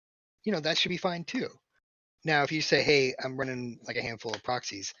 That should be fine too. Now, if you say, hey, I'm running like a handful of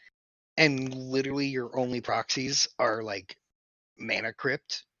proxies, and literally your only proxies are like Mana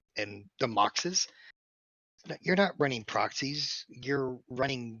Crypt and the Moxes, you're not running proxies. You're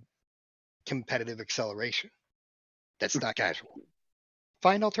running competitive acceleration. That's not casual.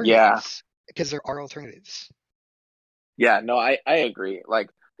 Find Yeah, alternatives because there are alternatives. yeah. No, I agree. Like,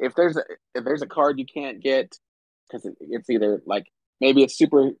 if there's a card you can't get because it's either like maybe it's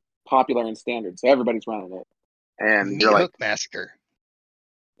super popular in standard, so everybody's running it, and Meat you're like, Hook Massacre.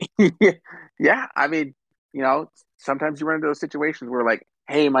 yeah. I mean, sometimes you run into those situations where like,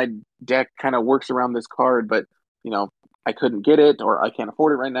 hey, my deck kind of works around this card, but you know, I couldn't get it or I can't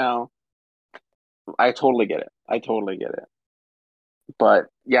afford it right now. I totally get it. I totally get it. But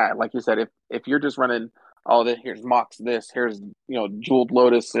yeah, like you said, if you're just running all this, here's Mox this, here's Jeweled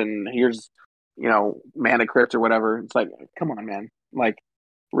Lotus, and here's Mana Crypt or whatever. It's like, come on, man. Like,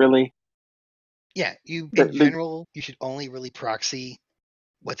 really? Yeah, The, in the general, you should only really proxy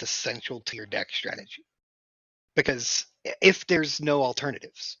what's essential to your deck strategy. Because if there's no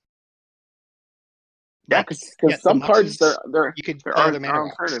alternatives, Yeah, like yeah, because the some cards Moxes, there there you could there play are other mana are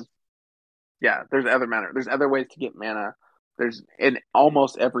ramps. alternatives. Yeah, there's other ways to get mana. There's in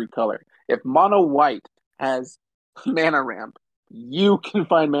almost every color. If mono white has mana ramp, you can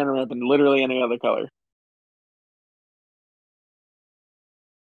find mana ramp in literally any other color.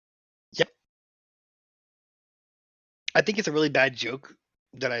 Yep. I think it's a really bad joke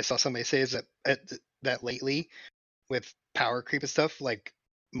that I saw somebody say is that lately with power creep and stuff, like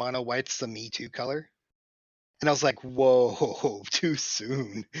mono white's the Me Too color. And I was like, whoa, too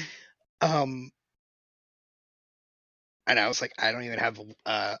soon. Um, and I was like, I don't even have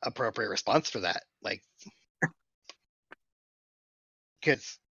appropriate response for that. Like,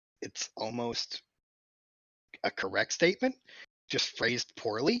 because it's almost a correct statement, just phrased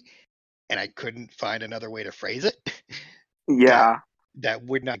poorly, and I couldn't find another way to phrase it that Yeah, that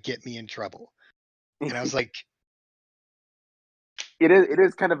would not get me in trouble. And I was like, it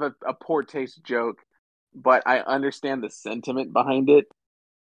is kind of a poor taste joke, but I understand the sentiment behind it.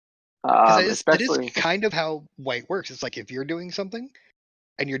 because that is Especially kind of how white works. It's like if you're doing something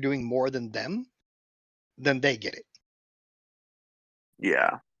and you're doing more than them, then they get it.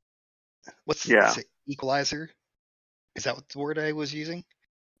 yeah, What's yeah, is it, equalizer? Is that what the word I was using?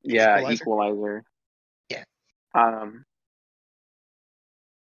 An yeah. equalizer? Equalizer. Yeah. Um,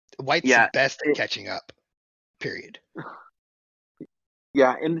 White's the yeah, best at it, catching up. Period.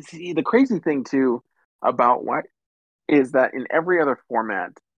 yeah, and see the crazy thing too about white is that in every other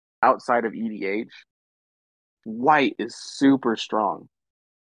format outside of EDH, white is super strong.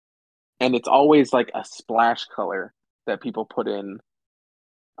 And it's always like a splash color that people put in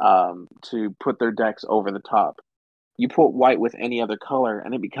to put their decks over the top. You put white with any other color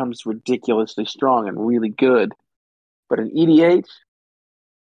and it becomes ridiculously strong and really good. But in EDH,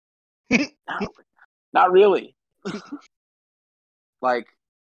 not, not really. Like,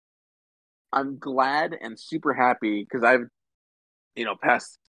 I'm glad and super happy because I've,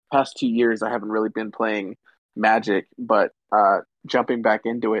 past 2 years, I haven't really been playing Magic, but jumping back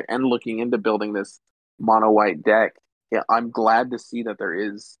into it and looking into building this mono white deck, yeah, I'm glad to see that there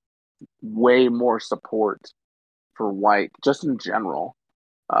is way more support for white just in general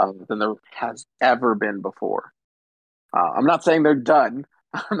than there has ever been before. I'm not saying they're done.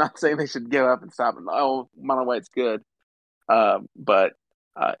 I'm not saying they should give up and stop. And, oh, mono white's good, but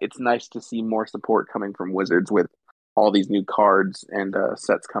it's nice to see more support coming from Wizards with all these new cards and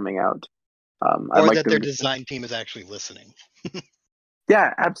sets coming out. I'd Or like that their them. design team is actually listening.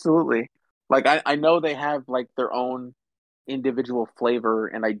 Yeah, absolutely. Like I know they have like their own individual flavor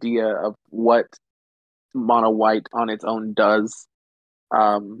and idea of what mono white on its own does.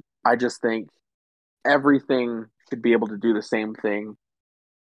 I just think everything should be able to do the same thing,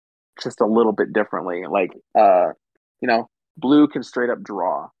 just a little bit differently. Like, you know, blue can straight up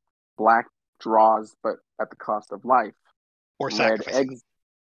draw, black draws, but at the cost of life. Or Red sacrificing. eggs,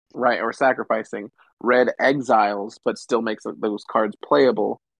 right, or sacrificing. Red exiles, but still makes those cards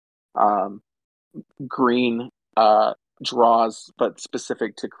playable. Um, Green draws, but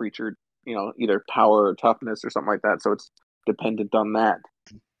specific to creature, either power or toughness or something like that. So it's dependent on that.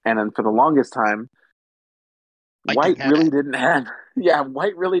 And then for the longest time, White white didn't have really that. didn't have, yeah,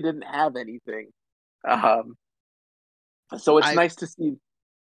 white really didn't have anything. Um, so it's I nice to see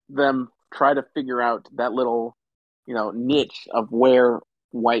them try to figure out that little, niche of where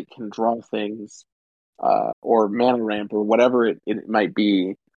white can draw things, or mana ramp or whatever it might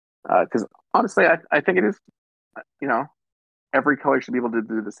be. Because honestly, I think it is, you know, every color should be able to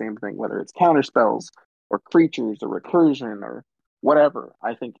do the same thing, whether it's counter spells or creatures or recursion or whatever.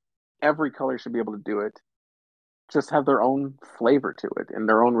 I think every color should be able to do it. Just have their own flavor to it and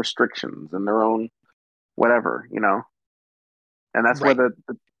their own restrictions and their own whatever. And that's where right.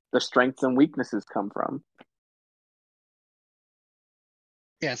 the strengths and weaknesses come from,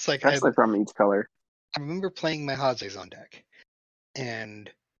 Yeah, it's like especially from each color. I remember playing my Hazes on deck, and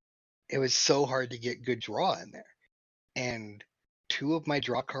it was so hard to get good draw in there. And two of my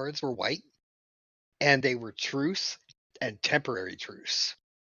draw cards were white, and they were truce and temporary truce.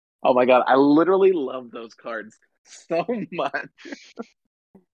 Oh my god, I literally love those cards so much.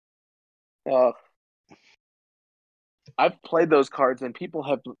 Uh, I've played those cards and people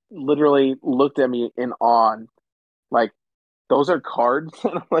have literally looked at me in awe, like those are cards,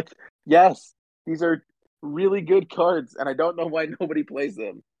 and I'm like, yes, these are really good cards, and I don't know why nobody plays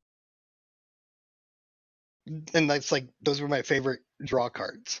them. And that's like those were my favorite draw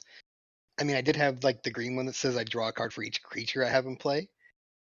cards. I mean, I did have like the green one that says I draw a card for each creature I have in play,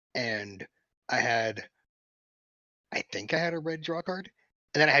 and I had, I think I had a red draw card,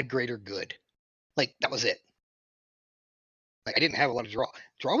 and then I had greater good. Like that was it. Like I didn't have a lot of draw.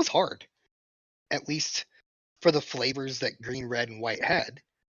 Draw was hard, at least for the flavors that green, red, and white had.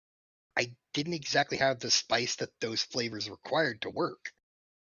 I didn't exactly have the spice that those flavors required to work,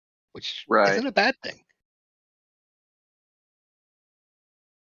 which Right. isn't a bad thing.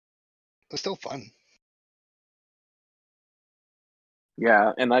 It was still fun.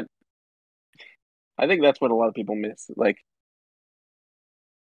 Yeah, and I think that's what a lot of people miss. Like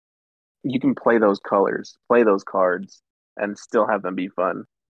you can play those colors, play those cards, and still have them be fun.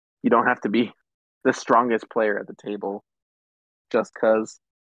 You don't have to be the strongest player at the table just because.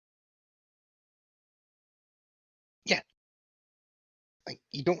 Yeah, like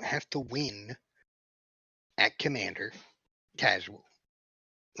you don't have to win at Commander casual.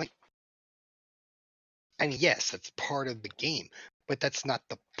 Like, I mean, yes, that's part of the game, but that's not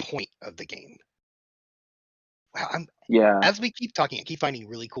the point of the game. Wow, I'm Yeah, as we keep talking, I keep finding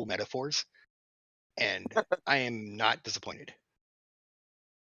really cool metaphors, and I am not disappointed.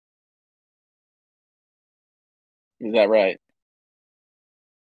 is that right?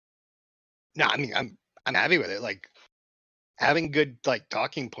 No, I mean, I'm happy with it. Like having good like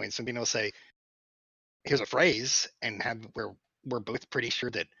talking points and being able to say, "Here's a phrase," and have where we're both pretty sure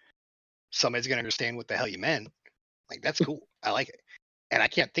that somebody's gonna understand what the hell you meant. Like that's cool. I like it, and I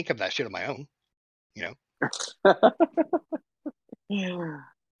can't think of that shit on my own. You know,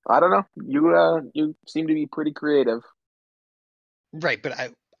 I don't know. You seem to be pretty creative. right? But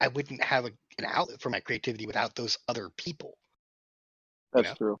I wouldn't have an outlet for my creativity without those other people. You That's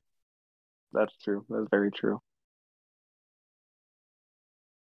know, true. That's true. That's very true.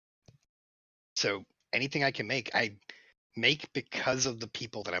 so anything I can make, I make because of the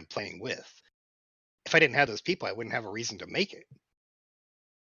people that I'm playing with. If I didn't have those people, I wouldn't have a reason to make it.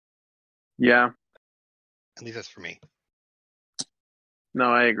 Yeah. At least that's for me.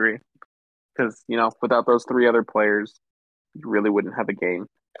 No, I agree. Because without those three other players, you really wouldn't have a game.